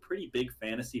have pretty big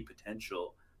fantasy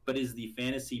potential. But is the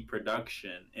fantasy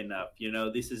production enough?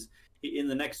 This is in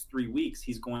the next 3 weeks,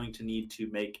 he's going to need to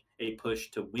make a push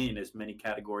to win as many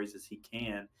categories as he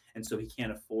can. And so he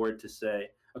can't afford to say,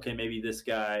 okay, maybe this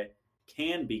guy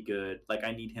can be good. Like,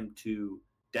 I need him to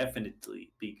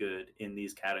definitely be good in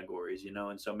these categories,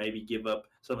 and so maybe give up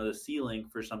some of the ceiling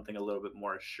for something a little bit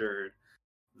more assured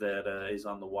that is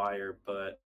on the wire.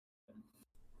 But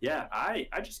yeah, I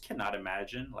just cannot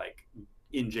imagine, like,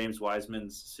 in James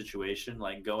Wiseman's situation,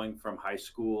 like going from high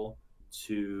school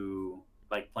to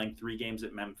like playing 3 games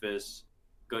at Memphis,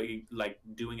 like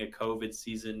doing a COVID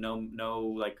season, no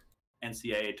like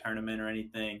NCAA tournament or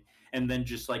anything, and then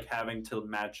just like having to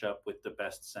match up with the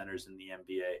best centers in the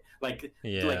NBA.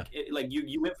 yeah. Like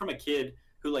you went from a kid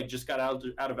who like just got out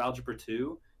of algebra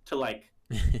 2 to like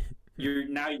you're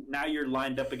now you're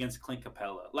lined up against Clint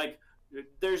Capella. Like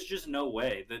there's just no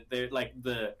way that they're like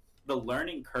the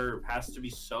learning curve has to be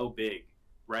so big,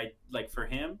 right? Like for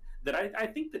him, that I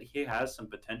think that he has some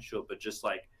potential, but just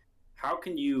like how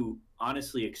can you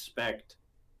honestly expect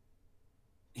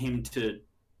him to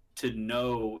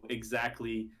know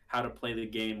exactly how to play the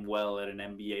game well at an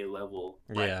NBA level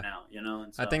right now,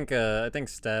 And so, I think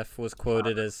Steph was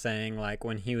quoted as saying like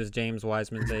when he was James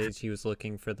Wiseman's age, he was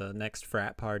looking for the next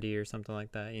frat party or something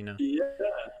like that, Yeah.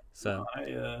 So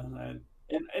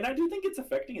And I do think it's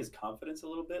affecting his confidence a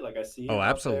little bit. Like I see him oh, out there,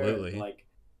 absolutely. and, like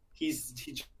he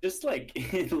just like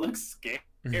he looks scared,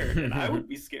 and I would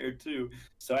be scared too.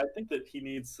 So I think that he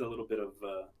needs a little bit of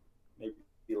maybe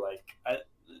like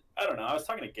I don't know. I was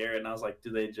talking to Garrett, and I was like, do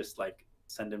they just like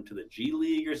send him to the G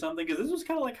League or something? Because this was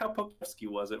kind of like how Pokusevski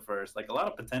was at first, like a lot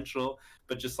of potential,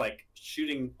 but just like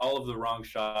shooting all of the wrong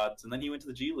shots. And then he went to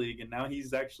the G League, and now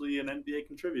he's actually an NBA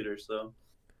contributor.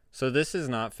 So this is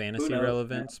not fantasy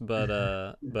relevance,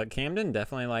 man? but Camden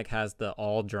definitely like has the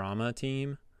all drama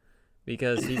team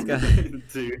because he's got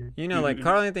like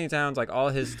Karl Anthony Towns, like all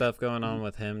his stuff going on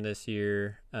with him this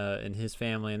year and his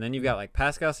family, and then you've got like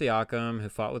Pascal Siakam who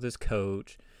fought with his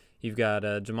coach. You've got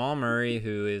Jamal Murray,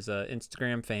 who is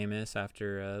Instagram famous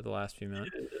after the last few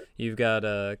months. You've got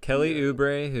Kelly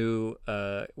Oubre, who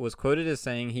was quoted as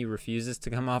saying he refuses to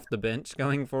come off the bench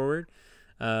going forward.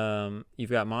 You've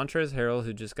got Montrezl Harrell,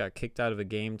 who just got kicked out of a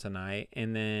game tonight.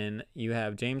 And then you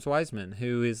have James Wiseman,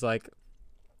 who is like,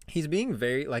 he's being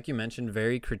very, like you mentioned,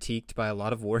 very critiqued by a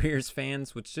lot of Warriors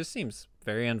fans, which just seems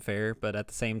very unfair. But at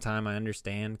the same time, I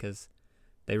understand because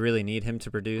they really need him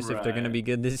to produce if they're going to be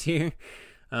good this year.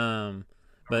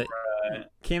 But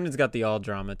Camden's got the all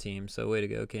drama team, so way to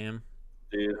go, Cam.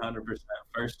 Dude, 100%.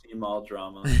 First team all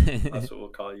drama. That's what we'll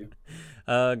call you.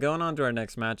 Going on to our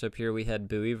next matchup here, we had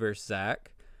Bowie versus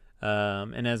Zach.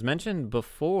 And as mentioned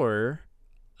before,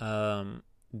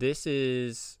 this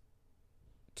is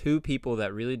 2 people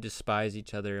that really despise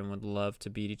each other and would love to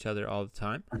beat each other all the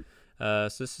time. So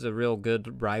this is a real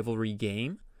good rivalry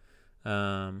game.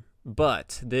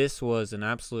 But this was an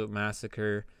absolute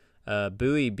massacre.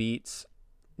 Bowie beats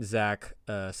Zach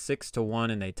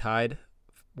 6-1, and they tied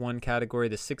one category.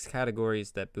 The 6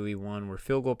 categories that Bowie won were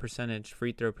field goal percentage,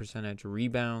 free throw percentage,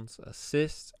 rebounds,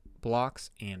 assists,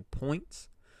 blocks, and points.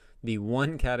 The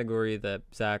one category that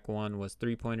Zach won was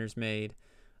 3-pointers made,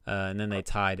 and then they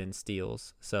tied in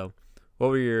steals. So, what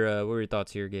were your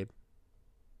thoughts here, Gabe?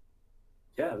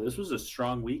 Yeah, this was a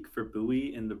strong week for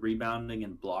Bowie in the rebounding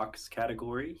and blocks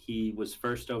category. He was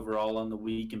first overall on the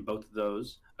week in both of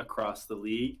those across the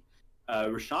league.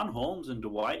 Rashawn Holmes and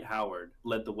Dwight Howard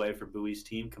led the way for Bowie's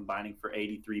team, combining for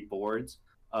 83 boards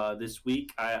this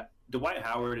week. Dwight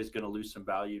Howard is going to lose some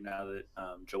value now that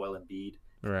Joel Embiid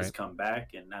has come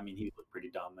back. And, I mean, he looked pretty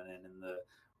dominant in the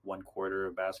one quarter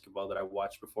of basketball that I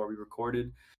watched before we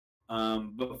recorded.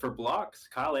 But for blocks,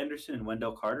 Kyle Anderson and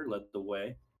Wendell Carter led the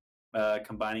way,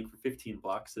 combining for 15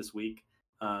 blocks this week.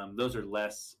 Those are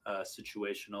less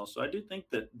situational. So I do think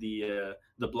that the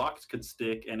blocks could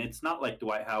stick, and it's not like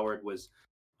Dwight Howard was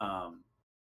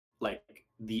like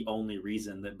the only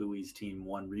reason that Bowie's team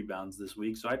won rebounds this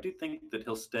week. So I do think that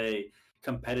he'll stay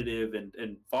competitive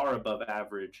and far above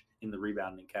average in the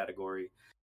rebounding category.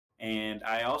 And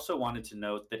I also wanted to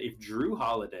note that if Drew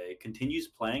Holiday continues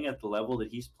playing at the level that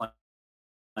he's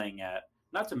playing at,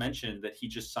 not to mention that he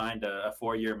just signed a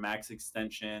 4-year max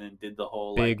extension and did the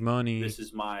whole Big money. This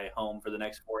is my home for the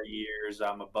next 4 years.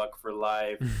 I'm a Buck for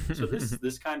life. So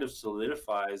this kind of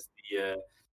solidifies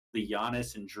the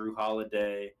Giannis and Drew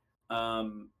Holiday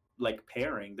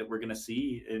pairing that we're gonna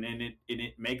see, and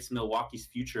it makes Milwaukee's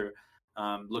future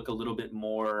look a little bit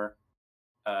more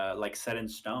set in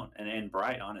stone and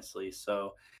bright, honestly.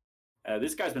 So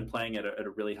this guy's been playing at a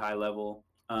really high level.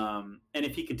 And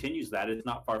if he continues that, it's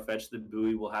not far-fetched that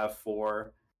Bowie will have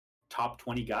 4 top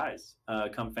 20 guys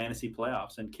come fantasy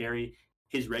playoffs and carry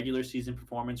his regular season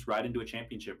performance right into a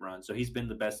championship run. So he's been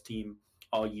the best team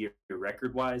all year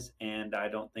record-wise, and I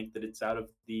don't think that it's out of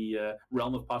the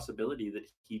realm of possibility that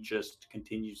he just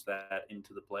continues that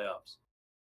into the playoffs.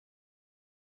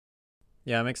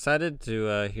 Yeah, I'm excited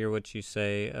to hear what you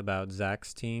say about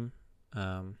Zach's team.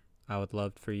 I would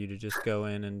love for you to just go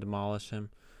in and demolish him.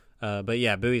 But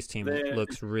yeah, Bowie's team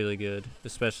looks really good,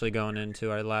 especially going into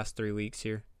our last 3 weeks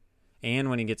here. And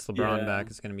when he gets LeBron back,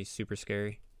 it's going to be super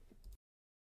scary.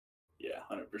 Yeah,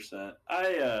 100%.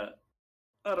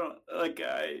 I don't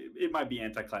it might be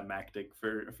anticlimactic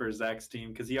for Zach's team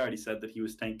because he already said that he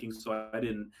was tanking, so I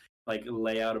didn't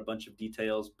lay out a bunch of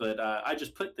details. But I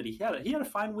just put that he had a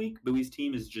fine week. Bowie's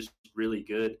team is just really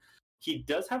good. He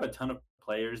does have a ton of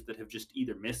players that have just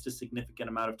either missed a significant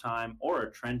amount of time or are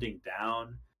trending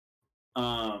down.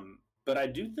 But I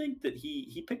do think that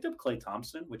he picked up Klay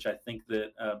Thompson, which I think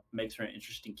that makes her an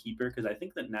interesting keeper, because I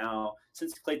think that now,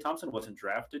 since Klay Thompson wasn't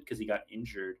drafted because he got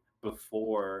injured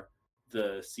before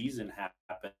the season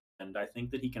happened, and I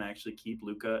think that he can actually keep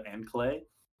Luka and Klay,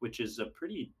 which is a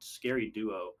pretty scary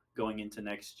duo going into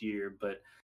next year. But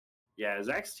yeah,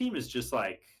 Zach's team is just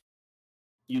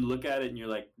you look at it and you're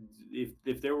like,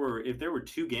 if there were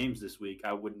 2 games this week,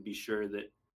 I wouldn't be sure that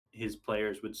his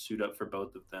players would suit up for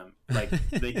both of them.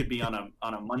 They could be on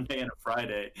a Monday and a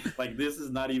Friday. This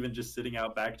is not even just sitting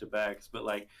out back-to-backs, but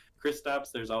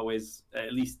Kristaps, there's always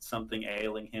at least something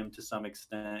ailing him to some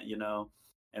extent,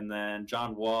 And then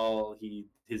John Wall,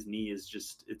 his knee is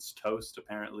just, it's toast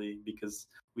apparently, because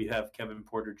we have Kevin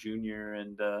Porter Jr.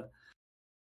 and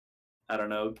I don't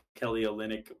know, Kelly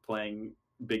Olynyk playing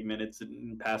big minutes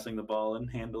and passing the ball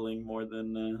and handling more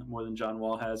than John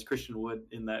Wall has. Christian Wood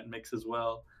in that mix as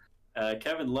well.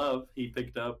 Kevin Love, he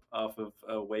picked up off of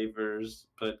waivers,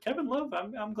 but Kevin Love,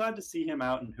 I'm glad to see him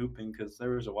out and hooping, because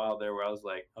there was a while there where I was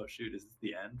like, oh shoot, is this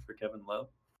the end for Kevin Love?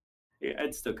 Yeah,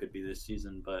 it still could be this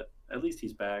season, but at least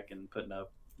he's back and putting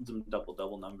up some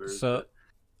double numbers. So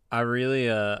I really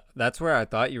that's where I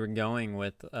thought you were going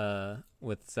with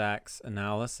Zach's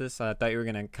analysis. I thought you were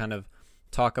gonna kind of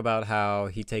talk about how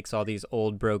he takes all these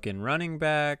old broken running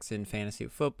backs in fantasy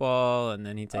football, and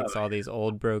then he takes all these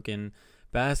old broken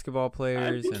basketball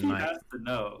players, and he has to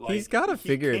know. He's got to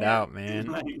figure it out,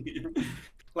 man.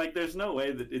 There's no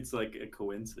way that it's a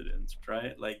coincidence,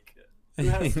 right? Who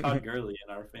has Todd Gurley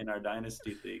in our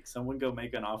dynasty league? Someone go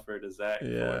make an offer to Zach for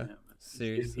him.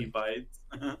 Seriously, he bites.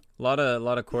 a lot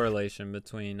of correlation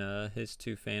between his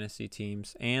 2 fantasy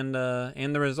teams and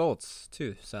the results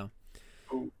too. So.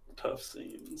 Ooh, tough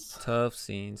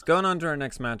scenes. Going on to our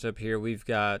next matchup here, we've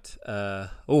got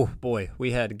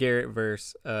we had Garrett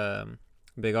versus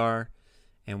Big R,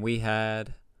 and we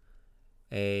had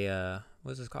a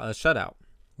what's this called? A shutout.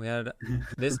 We had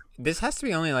this has to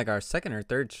be only our second or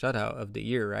third shutout of the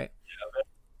year, right? Yeah,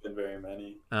 there's been very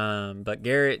many. But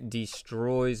Garrett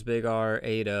destroys Big R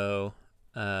 8-0.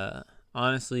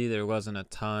 Honestly, there wasn't a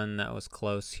ton that was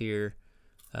close here.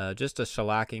 Just a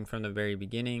shellacking from the very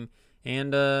beginning.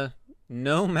 And no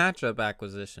matchup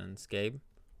acquisitions, Gabe.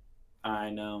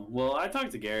 I know. Well, I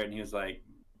talked to Garrett, and he was like,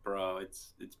 bro,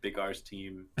 it's Big R's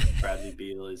team. Bradley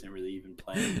Beal isn't really even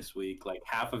playing this week.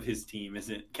 Half of his team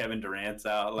isn't. Kevin Durant's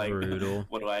out. Brutal.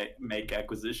 What do I make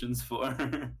acquisitions for?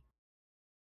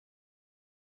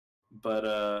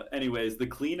 But anyways, the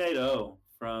clean 8-0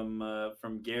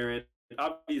 from Garrett.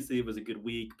 Obviously, it was a good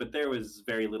week, but there was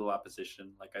very little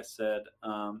opposition, like I said.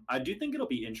 I do think it'll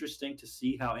be interesting to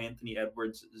see how Anthony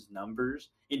Edwards' numbers,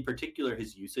 in particular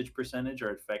his usage percentage,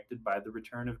 are affected by the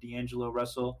return of D'Angelo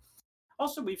Russell.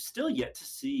 Also, we've still yet to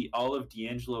see all of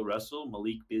D'Angelo Russell,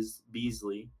 Malik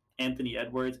Beasley, Anthony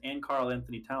Edwards, and Karl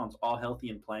Anthony Towns all healthy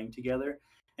and playing together.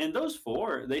 And those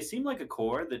 4, they seem like a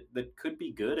core that could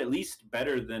be good, at least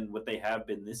better than what they have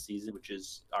been this season, which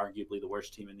is arguably the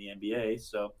worst team in the NBA.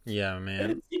 So yeah,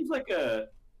 man, it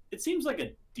seems like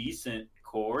a decent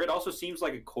core. It also seems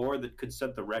like a core that could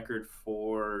set the record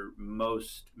for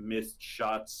most missed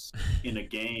shots in a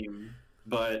game.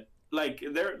 But like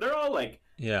they're all like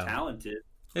Yeah. talented.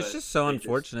 It's but just so they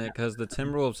unfortunate because the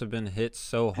Timberwolves have been hit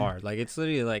so hard. Like, it's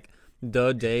literally like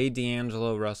the day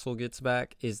D'Angelo Russell gets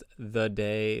back is the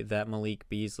day that Malik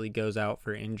Beasley goes out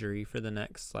for injury for the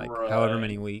next, like, however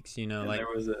many weeks, you know. And like, there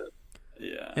was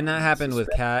and that happened with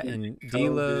Kat and COVID,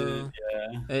 D'Lo.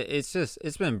 Yeah,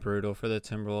 It's been brutal for the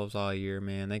Timberwolves all year,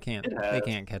 man. They can't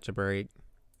catch a break.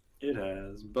 it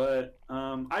has. But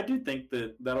I do think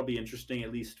that'll be interesting,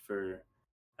 at least for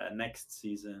next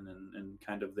season and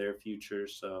kind of their future.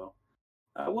 So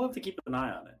we'll have to keep an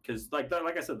eye on it because, like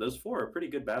I said, those four are pretty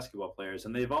good basketball players,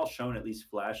 and they've all shown at least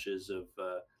flashes of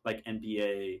like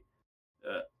NBA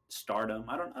stardom.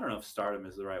 I don't know if stardom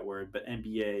is the right word, but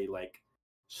NBA like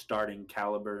starting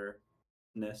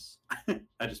caliberness.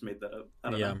 I just made that up. I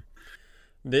don't know.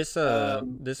 This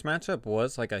this matchup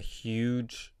was like a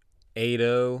huge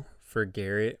 8-0 for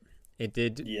Garrett. It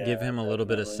did give him a little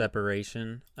bit of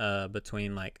separation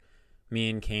between like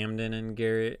me and Camden and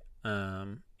Garrett.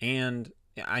 And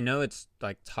I know it's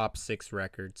like top 6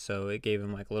 record, so it gave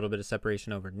him like a little bit of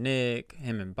separation over Nick.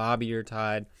 Him and Bobby are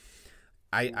tied.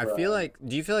 I feel like,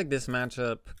 do you feel like this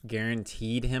matchup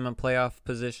guaranteed him a playoff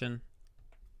position?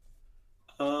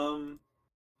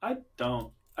 I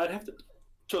don't. I'd have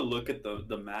to look at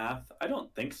the math. I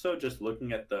don't think so. Just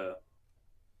looking at the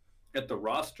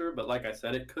roster, but like I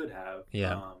said, it could have.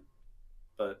 Yeah.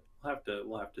 But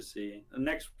we'll have to see.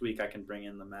 Next week I can bring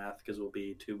in the math because we'll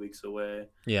be 2 weeks away.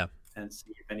 Yeah. And see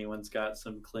if anyone's got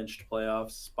some clinched playoff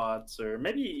spots, or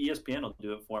maybe ESPN will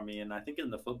do it for me. And I think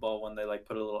in the football one, they like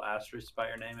put a little asterisk by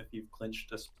your name if you've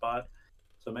clinched a spot.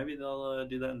 So maybe they'll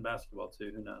do that in basketball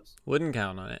too. Who knows? Wouldn't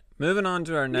count on it. Moving on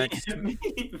to our next. Me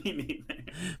neither.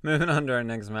 Moving on to our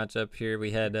next matchup here,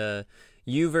 we had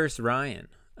you versus Ryan,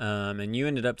 and you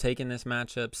ended up taking this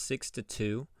matchup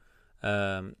 6-2.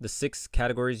 The 6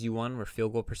 categories you won were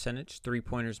field goal percentage,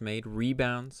 3-pointers made,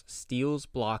 rebounds, steals,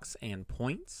 blocks, and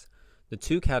points. The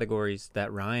 2 categories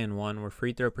that Ryan won were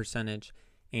free throw percentage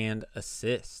and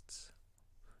assists.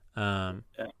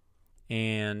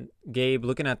 And Gabe,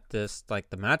 looking at this,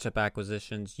 like the matchup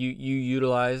acquisitions, you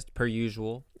utilized per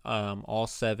usual all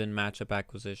 7 matchup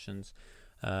acquisitions,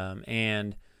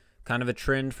 and kind of a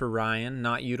trend for Ryan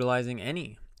not utilizing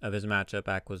any of his matchup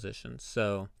acquisitions.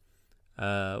 So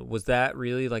was that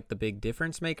really like the big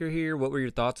difference maker here? What were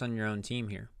your thoughts on your own team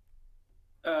here?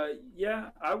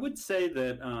 Yeah, I would say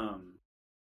that.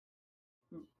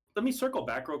 Let me circle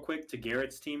back real quick to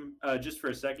Garrett's team just for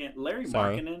a second. Lowry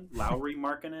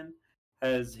Markkanen,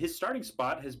 his starting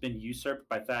spot has been usurped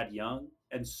by Thad Young,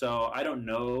 and so I don't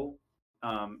know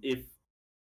if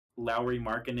Lowry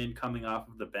Markkanen coming off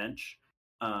of the bench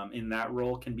in that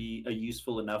role can be a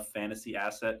useful enough fantasy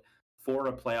asset for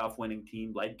a playoff winning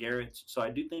team like Garrett's. So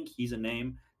I do think he's a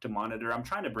name to monitor. I'm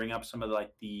trying to bring up some of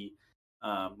the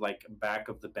back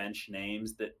of the bench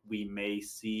names that we may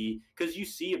see, because you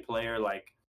see a player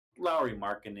like Lowry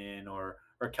Markkanen or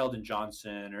Keldon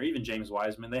Johnson or even James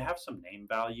Wiseman, they have some name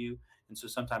value. And so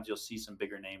sometimes you'll see some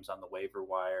bigger names on the waiver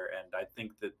wire. And I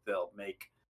think that they'll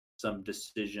make some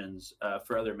decisions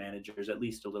for other managers, at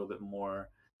least a little bit more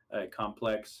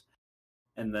complex.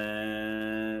 And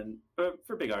then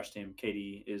for Big R's team,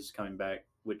 KD is coming back,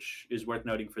 which is worth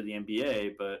noting for the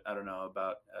NBA, but I don't know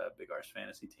about Big R's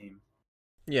fantasy team.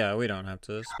 Yeah, we don't have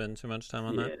to spend too much time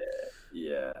on that.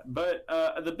 Yeah. But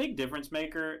the big difference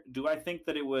maker, do I think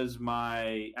that it was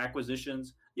my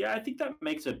acquisitions? Yeah, I think that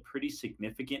makes a pretty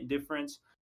significant difference.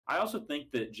 I also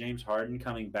think that James Harden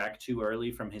coming back too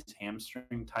early from his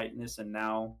hamstring tightness and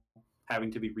now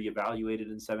having to be reevaluated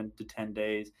in 7 to 10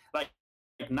 days, like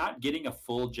not getting a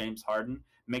full James Harden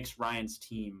makes Ryan's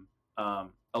team a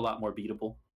lot more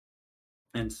beatable.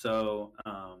 And so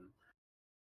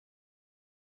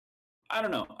I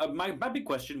don't know. My big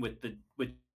question with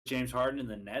James Harden and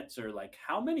the Nets are like,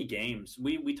 how many games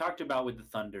we talked about with the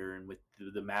Thunder and with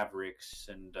the Mavericks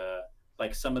and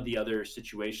like some of the other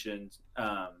situations.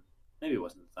 Maybe it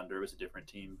wasn't the Thunder; it was a different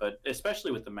team. But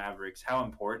especially with the Mavericks, how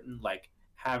important like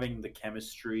having the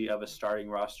chemistry of a starting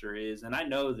roster is. And I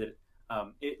know that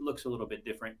it looks a little bit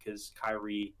different because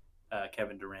Kyrie,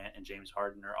 Kevin Durant, and James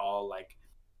Harden are all like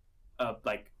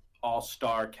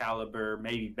all-star caliber,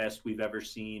 maybe best we've ever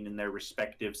seen in their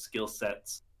respective skill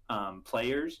sets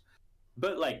players.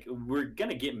 But like we're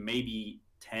going to get maybe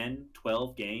 10,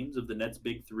 12 games of the Nets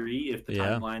big 3 if the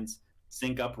timelines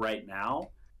sync up right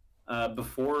now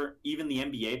before even the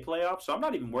NBA playoffs. So I'm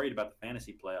not even worried about the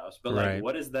fantasy playoffs. But like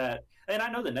what is that? And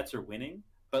I know the Nets are winning,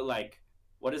 but like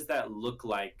what does that look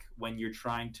like when you're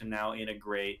trying to now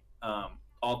integrate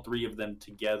all three of them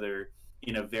together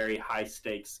in a very high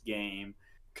stakes game,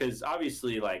 because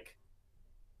obviously like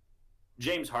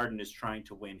James Harden is trying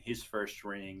to win his first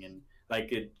ring, and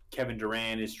like Kevin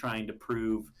Durant is trying to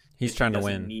prove He's that trying he to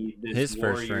doesn't win need this his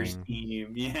first Warriors ring.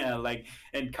 team. Yeah, like,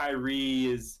 and Kyrie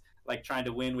is like trying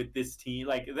to win with this team.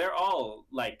 Like they're all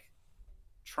like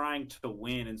trying to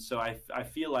win, and so I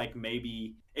feel like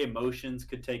maybe emotions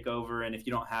could take over, and if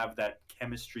you don't have that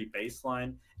chemistry baseline,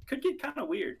 it could get kind of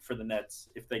weird for the Nets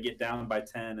if they get down by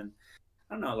 10. And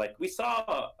I don't know, like we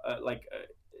saw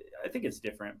I think it's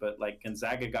different, but like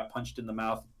Gonzaga got punched in the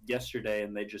mouth yesterday,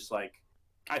 and they just like,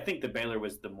 I think the Baylor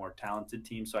was the more talented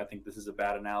team, so I think this is a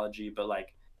bad analogy, but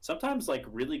like sometimes like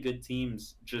really good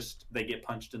teams just they get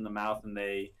punched in the mouth and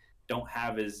they don't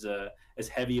have as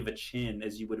heavy of a chin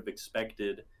as you would have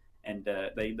expected, and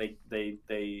they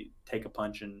take a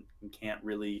punch and can't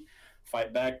really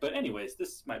fight back. But anyways,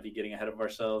 this might be getting ahead of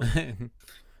ourselves.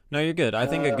 No, you're good. I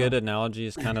think a good analogy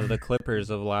is kind of the Clippers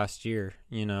of last year.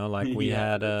 Like we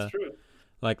Yeah, had that's true.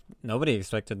 like nobody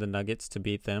expected the Nuggets to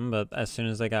beat them, but as soon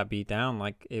as they got beat down,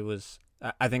 like it was.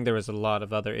 I think there was a lot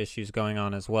of other issues going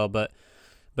on as well, but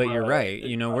you're right.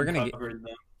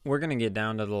 We're gonna get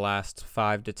down to the last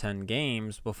 5 to 10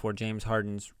 games before James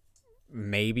Harden's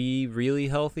maybe really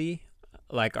healthy.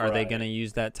 Like, are they gonna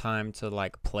use that time to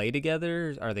like play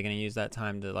together? Are they gonna use that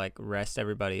time to like rest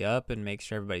everybody up and make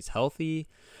sure everybody's healthy?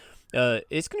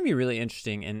 It's going to be really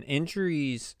interesting, and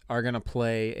injuries are going to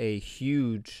play a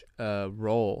huge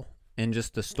role in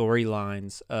just the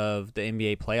storylines of the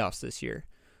NBA playoffs this year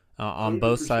on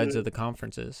both sides of the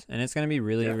conferences, and it's going to be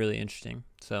really, really interesting.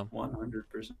 So 100%.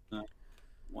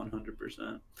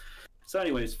 100%. So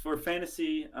anyways, for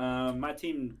fantasy, my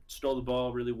team stole the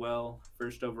ball really well.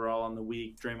 First overall on the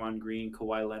week, Draymond Green,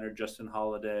 Kawhi Leonard, Justin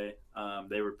Holiday.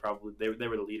 They were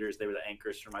the leaders. They were the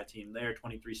anchors for my team there.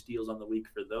 23 steals on the week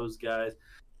for those guys.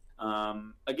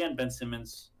 Again, Ben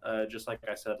Simmons, just like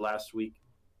I said last week,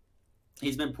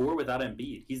 he's been poor without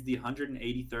Embiid. He's the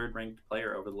 183rd ranked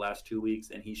player over the last 2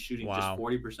 weeks, and he's shooting just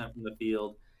 40% from the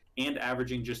field and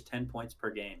averaging just 10 points per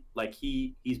game. Like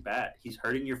he's bad. He's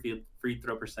hurting your free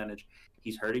throw percentage.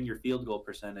 He's hurting your field goal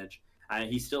percentage.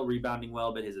 He's still rebounding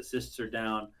well, but his assists are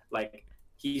down. Like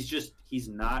he's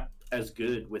not as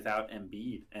good without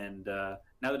Embiid. And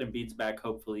now that Embiid's back,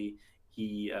 hopefully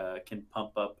he can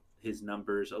pump up his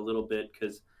numbers a little bit,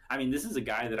 because I mean, this is a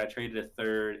guy that I traded a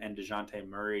third and DeJounte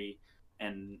Murray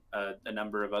and a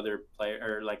number of other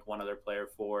one other player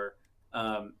for.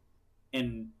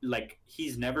 And like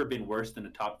he's never been worse than a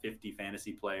top 50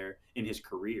 fantasy player in his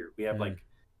career. We have like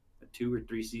 2 or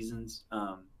 3 seasons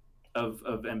of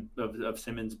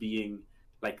Simmons being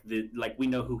like we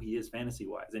know who he is fantasy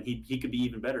wise, and he could be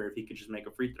even better if he could just make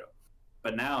a free throw.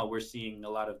 But now we're seeing a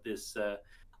lot of this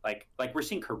like we're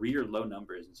seeing career low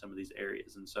numbers in some of these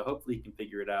areas, and so hopefully he can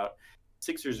figure it out.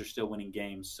 Sixers are still winning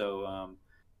games, so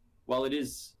while it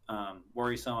is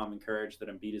worrisome, I'm encouraged that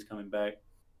Embiid is coming back.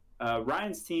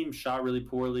 Ryan's team shot really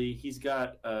poorly. He's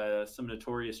got some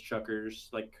notorious chuckers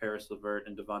like Karis LeVert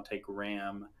and Devontae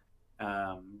Graham.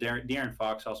 De'Aaron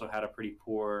Fox also had a pretty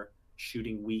poor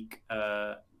shooting week.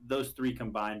 Those three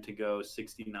combined to go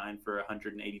 69 for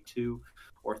 182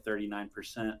 or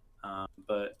 39%.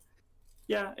 But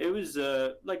yeah, it was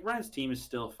like Ryan's team is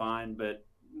still fine, but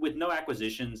with no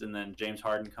acquisitions and then James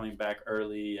Harden coming back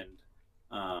early,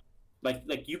 and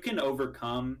like you can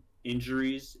overcome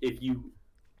injuries if you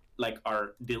like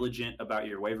are diligent about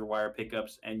your waiver wire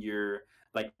pickups and you're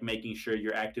like making sure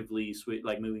you're actively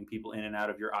moving people in and out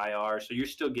of your IR, so you're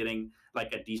still getting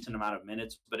like a decent amount of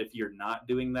minutes. But if you're not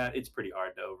doing that, it's pretty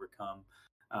hard to overcome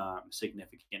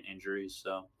significant injuries.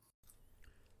 So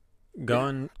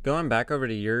going back over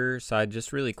to your side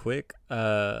just really quick,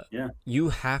 you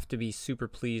have to be super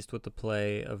pleased with the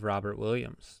play of Robert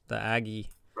Williams, the Aggie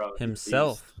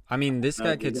himself. I mean, this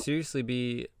guy could seriously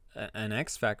be an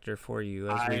X factor for you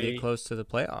as we get close to the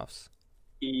playoffs.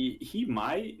 He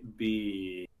might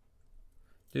be,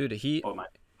 dude. my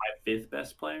 5th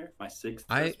best player, my 6th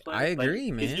best player. I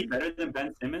agree, man. Is he better than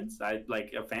Ben Simmons?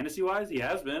 Fantasy wise, he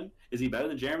has been. Is he better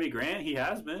than Jeremy Grant? He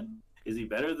has been. Is he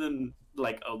better than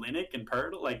like Olynyk and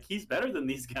Pirtle? Like he's better than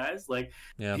these guys. Like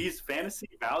his fantasy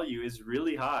value is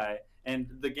really high. And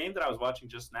the game that I was watching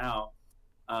just now,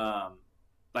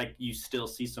 like you still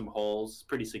see some holes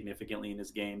pretty significantly in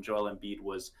his game. Joel Embiid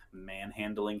was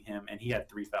manhandling him, and he had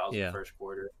 3 fouls in the first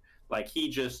quarter. Like he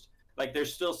just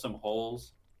there's still some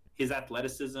holes. His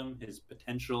athleticism, his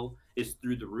potential is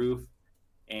through the roof,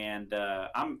 and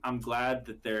I'm glad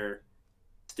that they're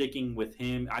sticking with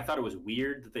him. I thought it was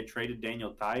weird that they traded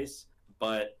Daniel Theis,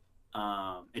 but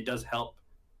it does help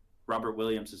Robert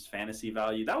Williams' fantasy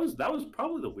value. That was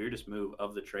probably the weirdest move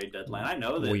of the trade deadline. I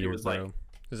know that it was bro. like It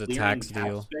was a clearing tax cap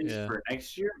deal. space Yeah. for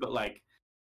next year, but like,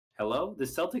 hello, the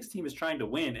Celtics team is trying to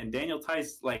win, and Daniel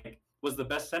Tice like was the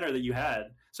best center that you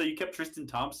had. So you kept Tristan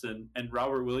Thompson and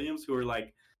Robert Williams, who are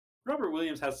like, Robert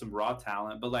Williams has some raw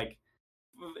talent, but like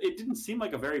it didn't seem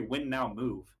like a very win now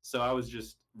move. So I was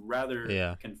just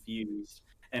rather confused.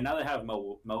 And now they have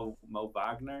Mo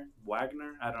Wagner.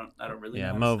 I don't really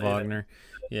know how Mo to say Wagner.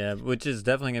 That. Yeah, which is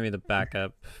definitely gonna be the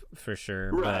backup for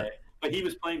sure. Right. But he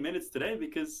was playing minutes today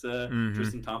because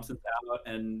Tristan Thompson's out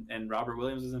and Robert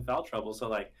Williams is in foul trouble. So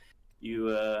like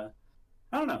you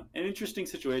I don't know, an interesting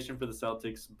situation for the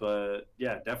Celtics, but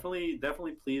yeah, definitely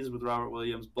pleased with Robert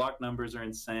Williams. Block numbers are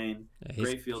insane. Yeah,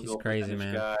 great field goal crazy,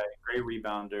 man. Guy, great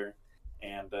rebounder,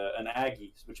 and an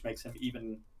Aggie, which makes him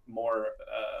even more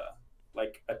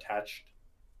like attached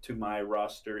to my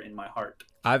roster in my heart.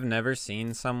 I've never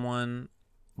seen someone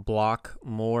block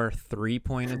more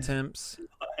 3-point attempts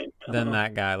than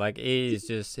that guy. Like, he's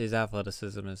just, his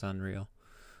athleticism is unreal.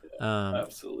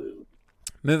 Absolutely.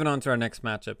 Moving on to our next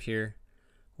matchup here.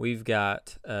 We've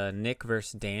got Nick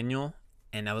versus Daniel,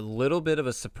 and a little bit of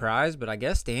a surprise, but I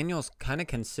guess Daniel's kind of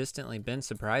consistently been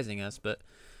surprising us, but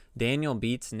Daniel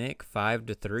beats Nick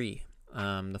 5-3.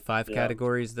 The 5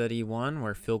 categories that he won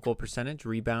were field goal percentage,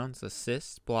 rebounds,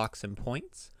 assists, blocks, and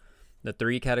points. The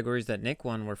 3 categories that Nick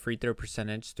won were free throw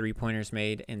percentage, 3-pointers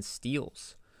made, and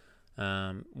steals.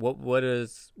 What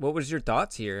was your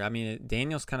thoughts here? I mean,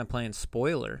 Daniel's kind of playing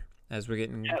spoiler as we're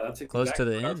getting close to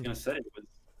the end. I was going to say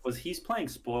was he's playing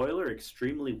spoiler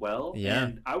extremely well. Yeah.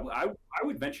 And I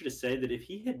would venture to say that if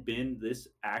he had been this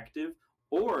active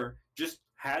or just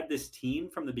had this team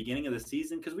from the beginning of the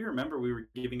season, because we remember we were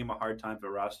giving him a hard time for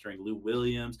rostering Lou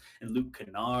Williams and Luke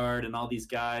Kennard and all these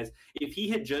guys. If he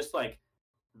had just like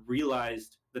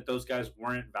realized that those guys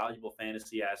weren't valuable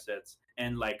fantasy assets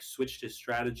and like switched his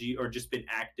strategy or just been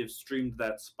active, streamed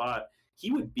that spot,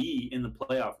 he would be in the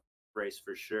playoff race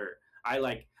for sure.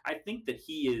 I think that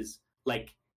he is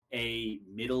like a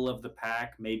middle of the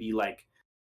pack, maybe like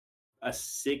a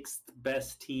 6th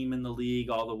best team in the league,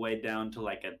 all the way down to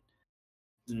like a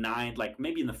 9, like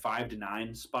maybe in the 5 to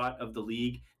 9 spot of the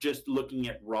league, just looking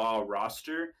at raw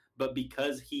roster. But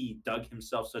because he dug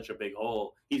himself such a big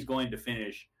hole, he's going to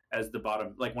finish as the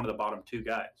bottom, like one of the bottom 2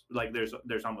 guys. Like there's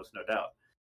almost no doubt.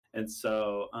 And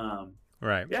so,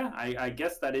 right. Yeah, I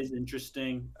guess that is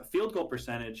interesting. A field goal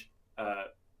percentage,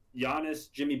 Giannis,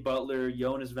 Jimmy Butler,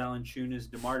 Jonas Valanciunas,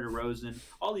 DeMar DeRozan,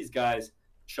 all these guys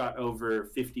shot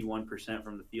over 51%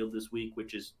 from the field this week,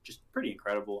 which is just pretty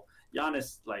incredible.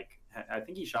 Giannis, like, I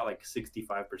think he shot like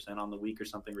 65% on the week or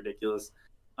something ridiculous.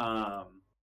 And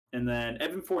then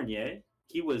Evan Fournier,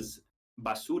 he was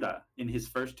basura in his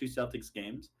first 2 Celtics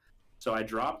games. So I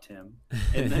dropped him.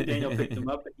 And then Daniel picked him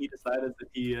up, and he decided that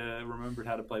he remembered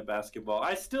how to play basketball.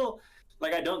 I still,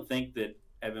 like, I don't think that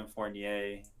Evan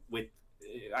Fournier,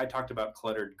 I talked about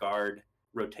cluttered guard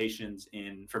rotations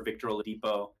for Victor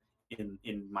Oladipo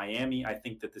in Miami. I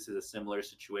think that this is a similar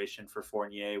situation for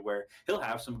Fournier, where he'll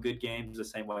have some good games the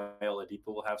same way Oladipo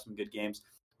will have some good games,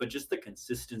 but just the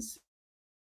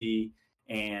consistency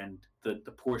and the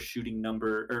poor shooting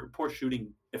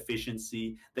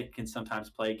efficiency that can sometimes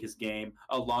plague his game,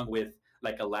 along with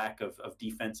like a lack of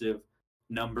defensive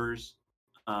numbers,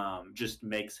 just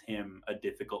makes him a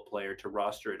difficult player to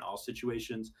roster in all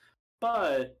situations.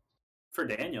 But for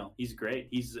Daniel, he's great.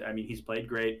 He's played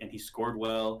great, and he scored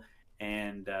well,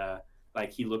 and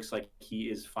like he looks like he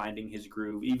is finding his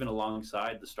groove even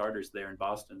alongside the starters there in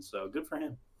Boston. So good for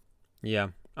him. Yeah,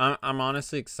 I'm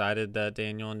honestly excited that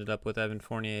Daniel ended up with Evan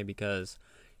Fournier, because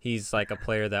he's like a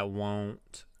player that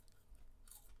won't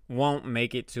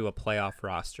make it to a playoff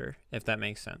roster, if that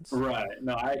makes sense. Right.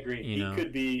 No, I agree. He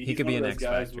could be an X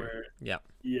factor. Yeah,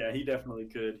 he definitely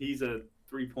could. He's a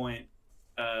three-point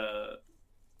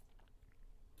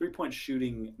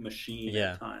shooting machine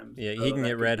at times. Yeah, he can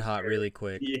get red hot really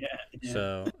quick. Yeah.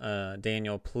 So,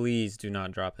 Daniel, please do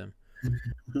not drop him.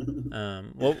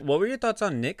 What were your thoughts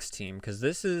on Nick's team? Because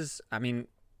this is, I mean,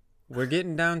 we're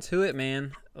getting down to it,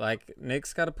 man. Like,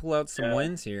 Nick's got to pull out some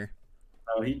wins here.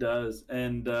 Oh, he does.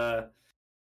 And I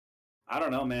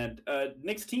don't know, man.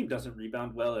 Nick's team doesn't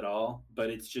rebound well at all, but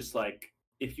it's just like,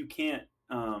 if you can't,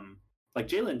 like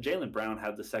Jaylen Brown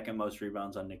had the 2nd most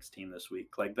rebounds on Nick's team this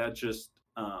week. Like, that just,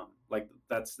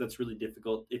 that's really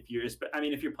difficult. If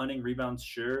you're punting rebounds,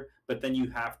 sure, but then you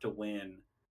have to win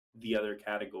the other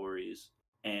categories,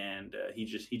 and he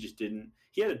just didn't.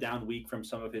 He had a down week from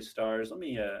some of his stars. Let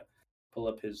me pull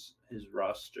up his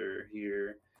roster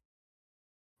here.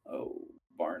 Oh,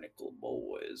 Barnacle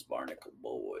Boys.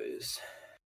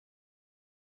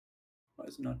 Why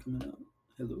is it not coming out?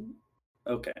 Hello?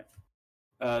 Okay.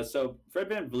 So Fred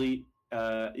VanVleet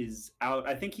is out.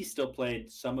 I think he still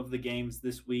played some of the games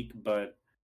this week, but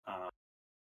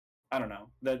I don't know.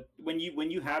 That when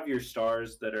you have your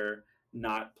stars that are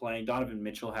not playing, Donovan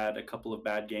Mitchell had a couple of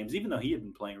bad games, even though he had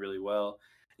been playing really well.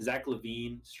 Zach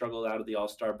LaVine struggled out of the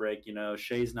All-Star break.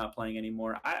 Shea's not playing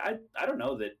anymore. I don't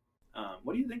know that.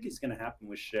 What do you think is going to happen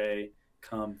with Shea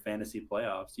come fantasy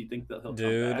playoffs? Do you think that he'll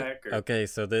come back? Or? Okay,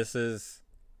 so there's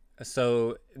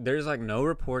like no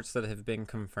reports that have been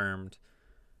confirmed,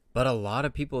 but a lot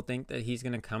of people think that he's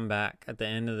going to come back at the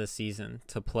end of the season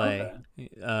to play,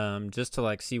 just to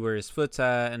like see where his foot's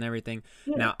at and everything.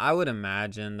 Yeah. Now, I would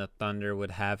imagine the Thunder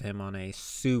would have him on a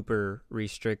super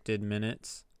restricted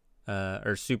minutes,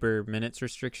 or super minutes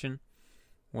restriction,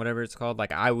 whatever it's called.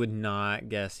 Like, I would not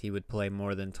guess he would play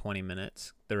more than 20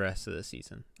 minutes the rest of the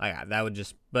season. That would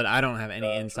just, but I don't have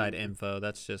any inside info.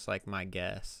 That's just like my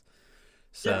guess.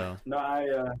 So no,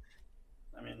 I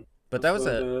mean, but that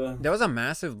was a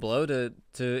massive blow to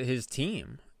his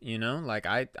team. Like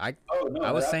I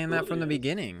was saying that from the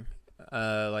beginning.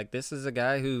 Like, this is a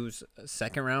guy who's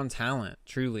second round talent,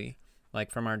 truly,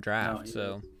 like from our draft.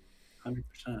 So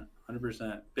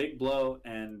 100%, big blow,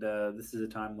 and this is a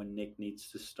time when Nick needs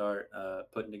to start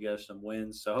putting together some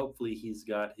wins. So hopefully he's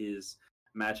got his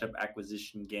matchup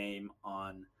acquisition game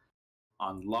on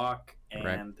lock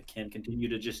and can continue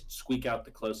to just squeak out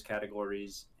the close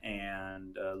categories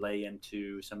and lay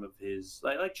into some of his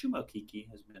like Chuma Kiki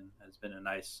has been a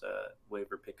nice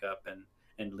waiver pickup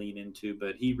and lean into,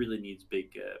 but he really needs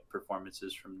big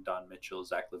performances from Don Mitchell,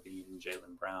 Zach LaVine, and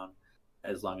Jaylen Brown,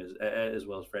 as well as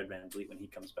Fred VanVleet when he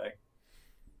comes back.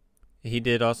 He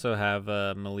did also have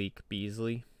Malik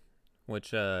Beasley,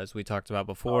 which as we talked about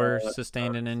before,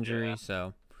 sustained an injury. Yeah.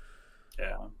 So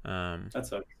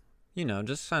that's okay.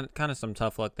 Just kind of some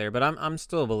tough luck there, but I'm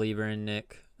still a believer in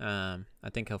Nick. I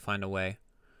think he'll find a way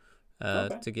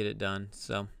to get it done.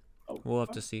 So we'll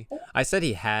have to see. I said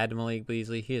he had Malik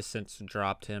Beasley. He has since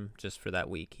dropped him just for that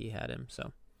week. He had him.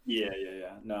 So yeah.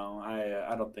 No,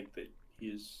 I don't think that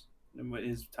his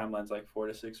timeline's like 4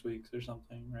 to 6 weeks or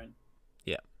something, right?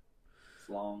 Yeah, it's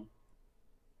long.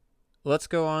 Let's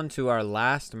go on to our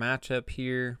last matchup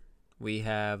here. We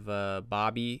have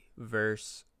Bobby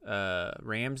versus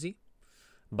Ramsey.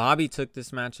 Bobby took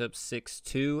this matchup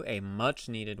 6-2, a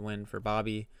much-needed win for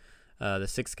Bobby. The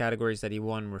 6 categories that he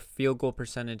won were field goal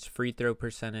percentage, free throw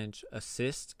percentage,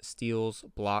 assists, steals,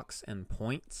 blocks, and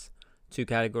points. 2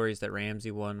 categories that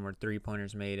Ramsey won were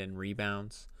 3-pointers made and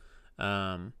rebounds.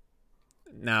 Now,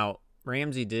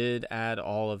 Ramsey did add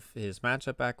all of his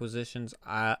matchup acquisitions.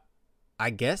 I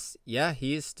guess, yeah,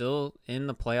 he is still in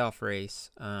the playoff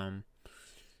race. And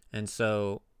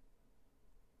so,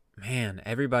 man,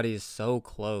 everybody is so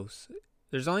close.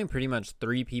 There's only pretty much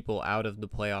 3 people out of the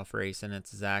playoff race, and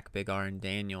it's Zach, Big R, and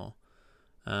Daniel.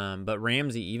 But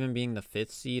Ramsey, even being the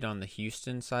 5th seed on the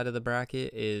Houston side of the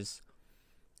bracket, is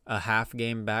a half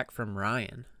game back from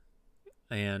Ryan.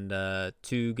 And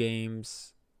 2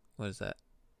 games, what is that?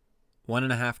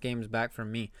 1.5 games back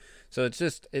from me. So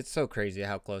it's so crazy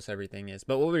how close everything is.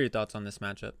 But what were your thoughts on this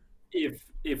matchup?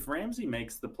 If Ramsey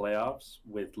makes the playoffs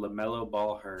with LaMelo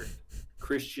Ball hurt,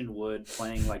 Christian Wood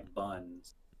playing like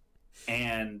buns,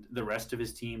 and the rest of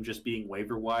his team just being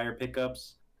waiver wire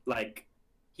pickups, like,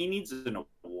 he needs an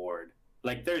award.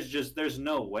 Like, there's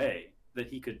no way that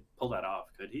he could pull that off,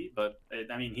 could he? But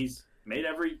I mean, he's made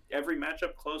every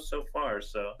matchup close so far.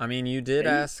 So I mean, you did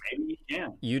ask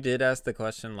the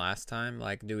question last time,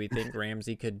 like, do we think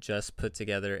Ramsey could just put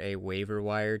together a waiver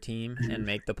wire team and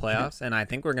make the playoffs? And I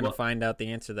think we're going to find out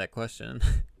the answer to that question.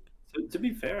 To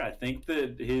be fair, I think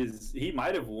that he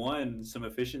might have won some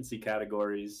efficiency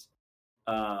categories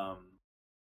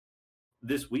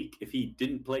this week if he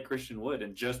didn't play Christian Wood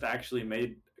and just actually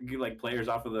made like players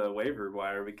off of the waiver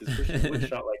wire, because Christian Wood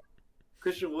shot like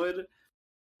Christian Wood.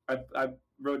 I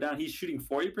wrote down he's shooting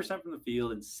 40% from the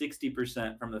field and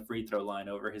 60% from the free throw line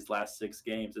over his last 6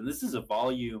 games. And this is a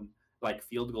volume like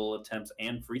field goal attempts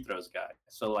and free throws guy.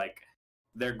 So like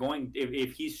they're going,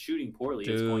 if he's shooting poorly,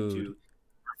 it's going to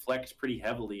reflect pretty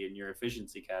heavily in your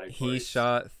efficiency category. He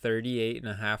shot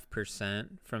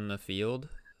 38.5% from the field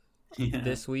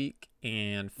this week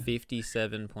and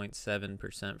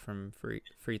 57.7% from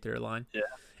free throw line. Yeah.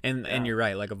 And you're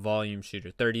right, like a volume shooter,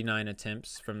 39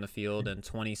 attempts from the field and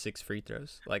 26 free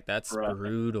throws. Like, that's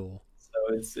brutal. So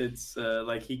it's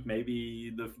like he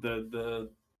maybe the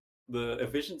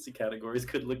efficiency categories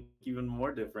could look even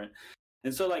more different.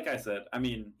 And so, like I said, I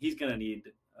mean, he's gonna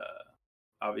need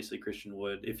obviously Christian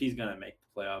Wood. If he's gonna make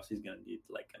the playoffs, he's gonna need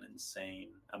like an insane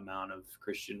amount of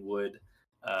Christian Wood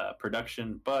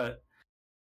production. But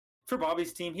for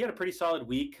Bobby's team, he had a pretty solid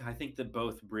week. I think that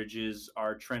both Bridges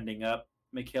are trending up.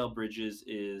 Mikal Bridges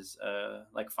is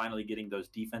finally getting those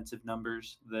defensive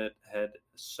numbers that had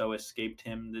so escaped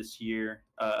him this year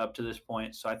up to this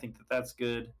point. So I think that that's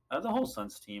good. The whole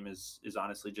Suns team is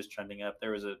honestly just trending up.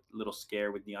 There was a little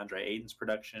scare with DeAndre Ayton's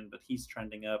production, but he's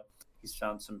trending up. He's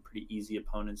found some pretty easy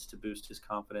opponents to boost his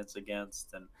confidence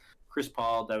against. And Chris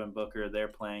Paul, Devin Booker, they're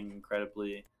playing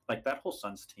incredibly. Like, that whole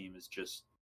Suns team is just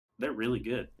 – they're really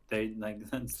good.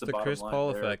 That's the bottom Chris line.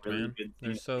 Paul They're effect, really man.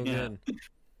 They're so good.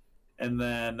 And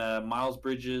then Miles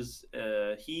Bridges,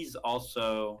 he's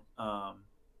also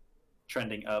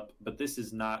trending up, but this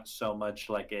is not so much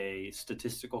like a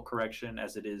statistical correction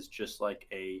as it is just like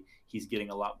he's getting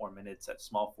a lot more minutes at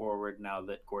small forward now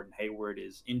that Gordon Hayward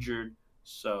is injured.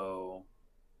 So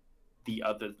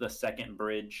the second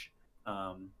bridge,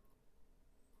 what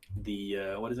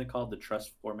is it called? The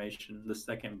trust formation. The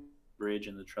second bridge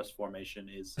in the trust formation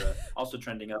is also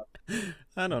trending up.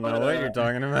 I don't know what you're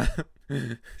talking about.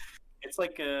 It's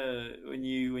like when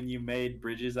you made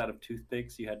bridges out of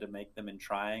toothpicks, you had to make them in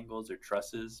triangles or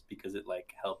trusses because it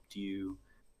like helped you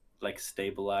like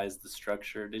stabilize the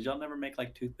structure. Did y'all never make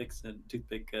like toothpick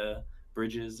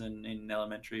bridges in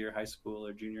elementary or high school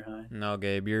or junior high? No,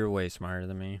 Gabe, you're way smarter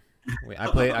than me.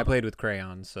 I played with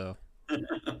crayons, so.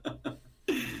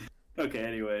 Okay,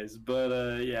 anyways,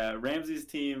 but yeah, Ramsey's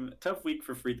team, tough week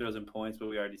for free throws and points, but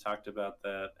we already talked about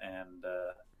that. And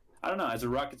I don't know, as a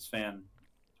Rockets fan,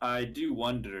 I do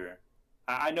wonder.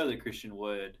 I know that Christian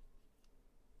Wood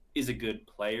is a good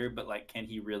player, but like, can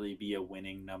he really be a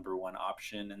winning number one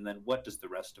option? And then what does the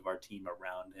rest of our team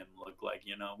around him look like?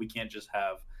 You know, we can't just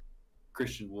have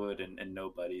Christian Wood and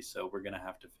nobody. So we're gonna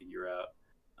have to figure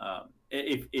out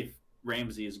if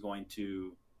Ramsey is going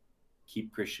to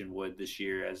keep Christian Wood this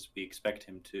year as we expect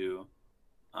him to.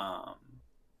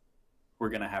 We're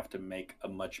gonna have to make a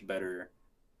much better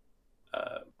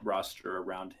roster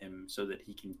around him so that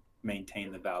he can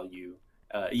maintain the value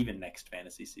even next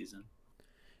fantasy season.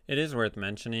 It is worth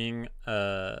mentioning,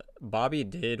 Bobby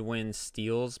did win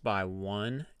steals by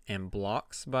 1 and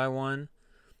blocks by 1.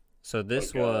 So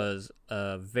this was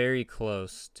very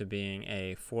close to being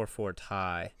a 4-4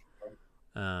 tie.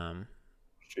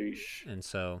 Sheesh. And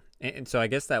so I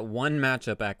guess that one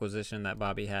matchup acquisition that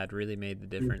Bobby had really made the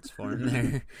difference for him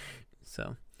there.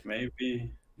 So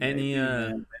maybe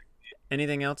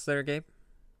anything else there, Gabe?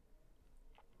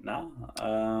 No.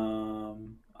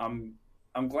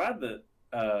 I'm glad that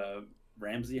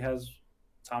Ramsey has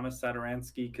Thomas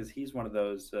Satoransky because he's one of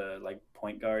those like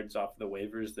point guards off the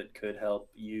waivers that could help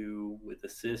you with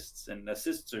assists, and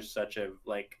assists are such a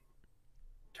like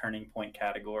turning point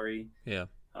category. Yeah.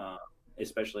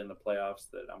 Especially in the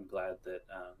playoffs, that I'm glad that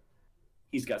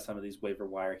he's got some of these waiver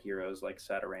wire heroes like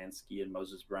Satoransky and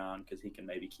Moses Brown because he can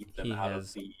maybe keep them out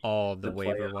of the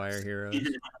waiver playoffs. Wire heroes.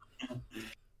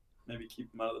 Maybe keep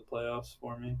them out of the playoffs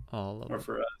for me. All of them. Or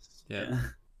for us. Yeah.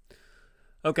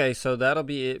 Okay, so that'll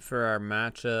be it for our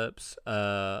matchups.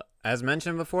 As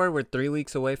mentioned before, we're 3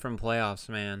 weeks away from playoffs,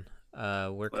 man.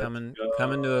 We're coming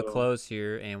to a close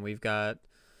here, and we've got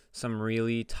some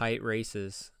really tight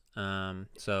races.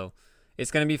 So it's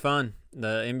going to be fun.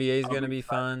 The NBA is going to be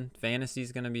fun. Fantasy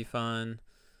is going to be fun.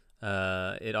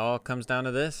 It all comes down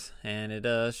to this, and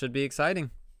it should be exciting.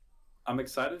 I'm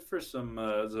excited for some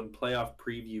playoff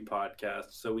preview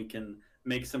podcasts so we can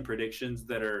make some predictions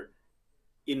that are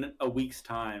in a week's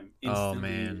time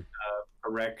instantly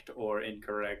correct or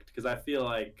incorrect. Because I feel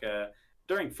like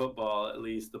during football, at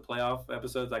least, the playoff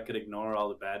episodes, I could ignore all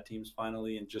the bad teams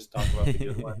finally and just talk about the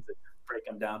good ones and break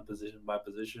them down position by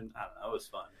position. I don't know. It was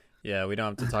fun. Yeah, we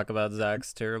don't have to talk about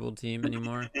Zach's terrible team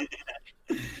anymore.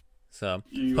 So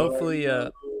hopefully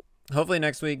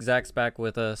next week Zach's back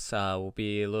with us. We'll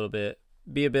be a little bit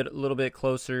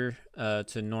closer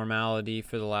to normality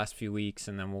for the last few weeks,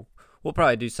 and then we'll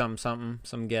probably do some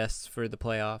guests for the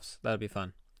playoffs. That'll be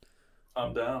fun.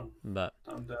 I'm down. But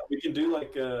I'm down. We can do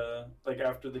like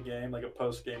after the game, like a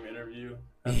post game interview.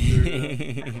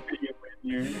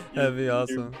 That'd be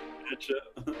awesome.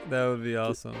 That would be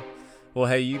awesome. Well,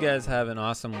 hey, you guys have an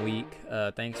awesome week.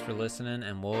 Thanks for listening,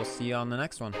 and we'll see you on the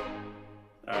next one.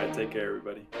 All right, take care,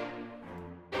 everybody.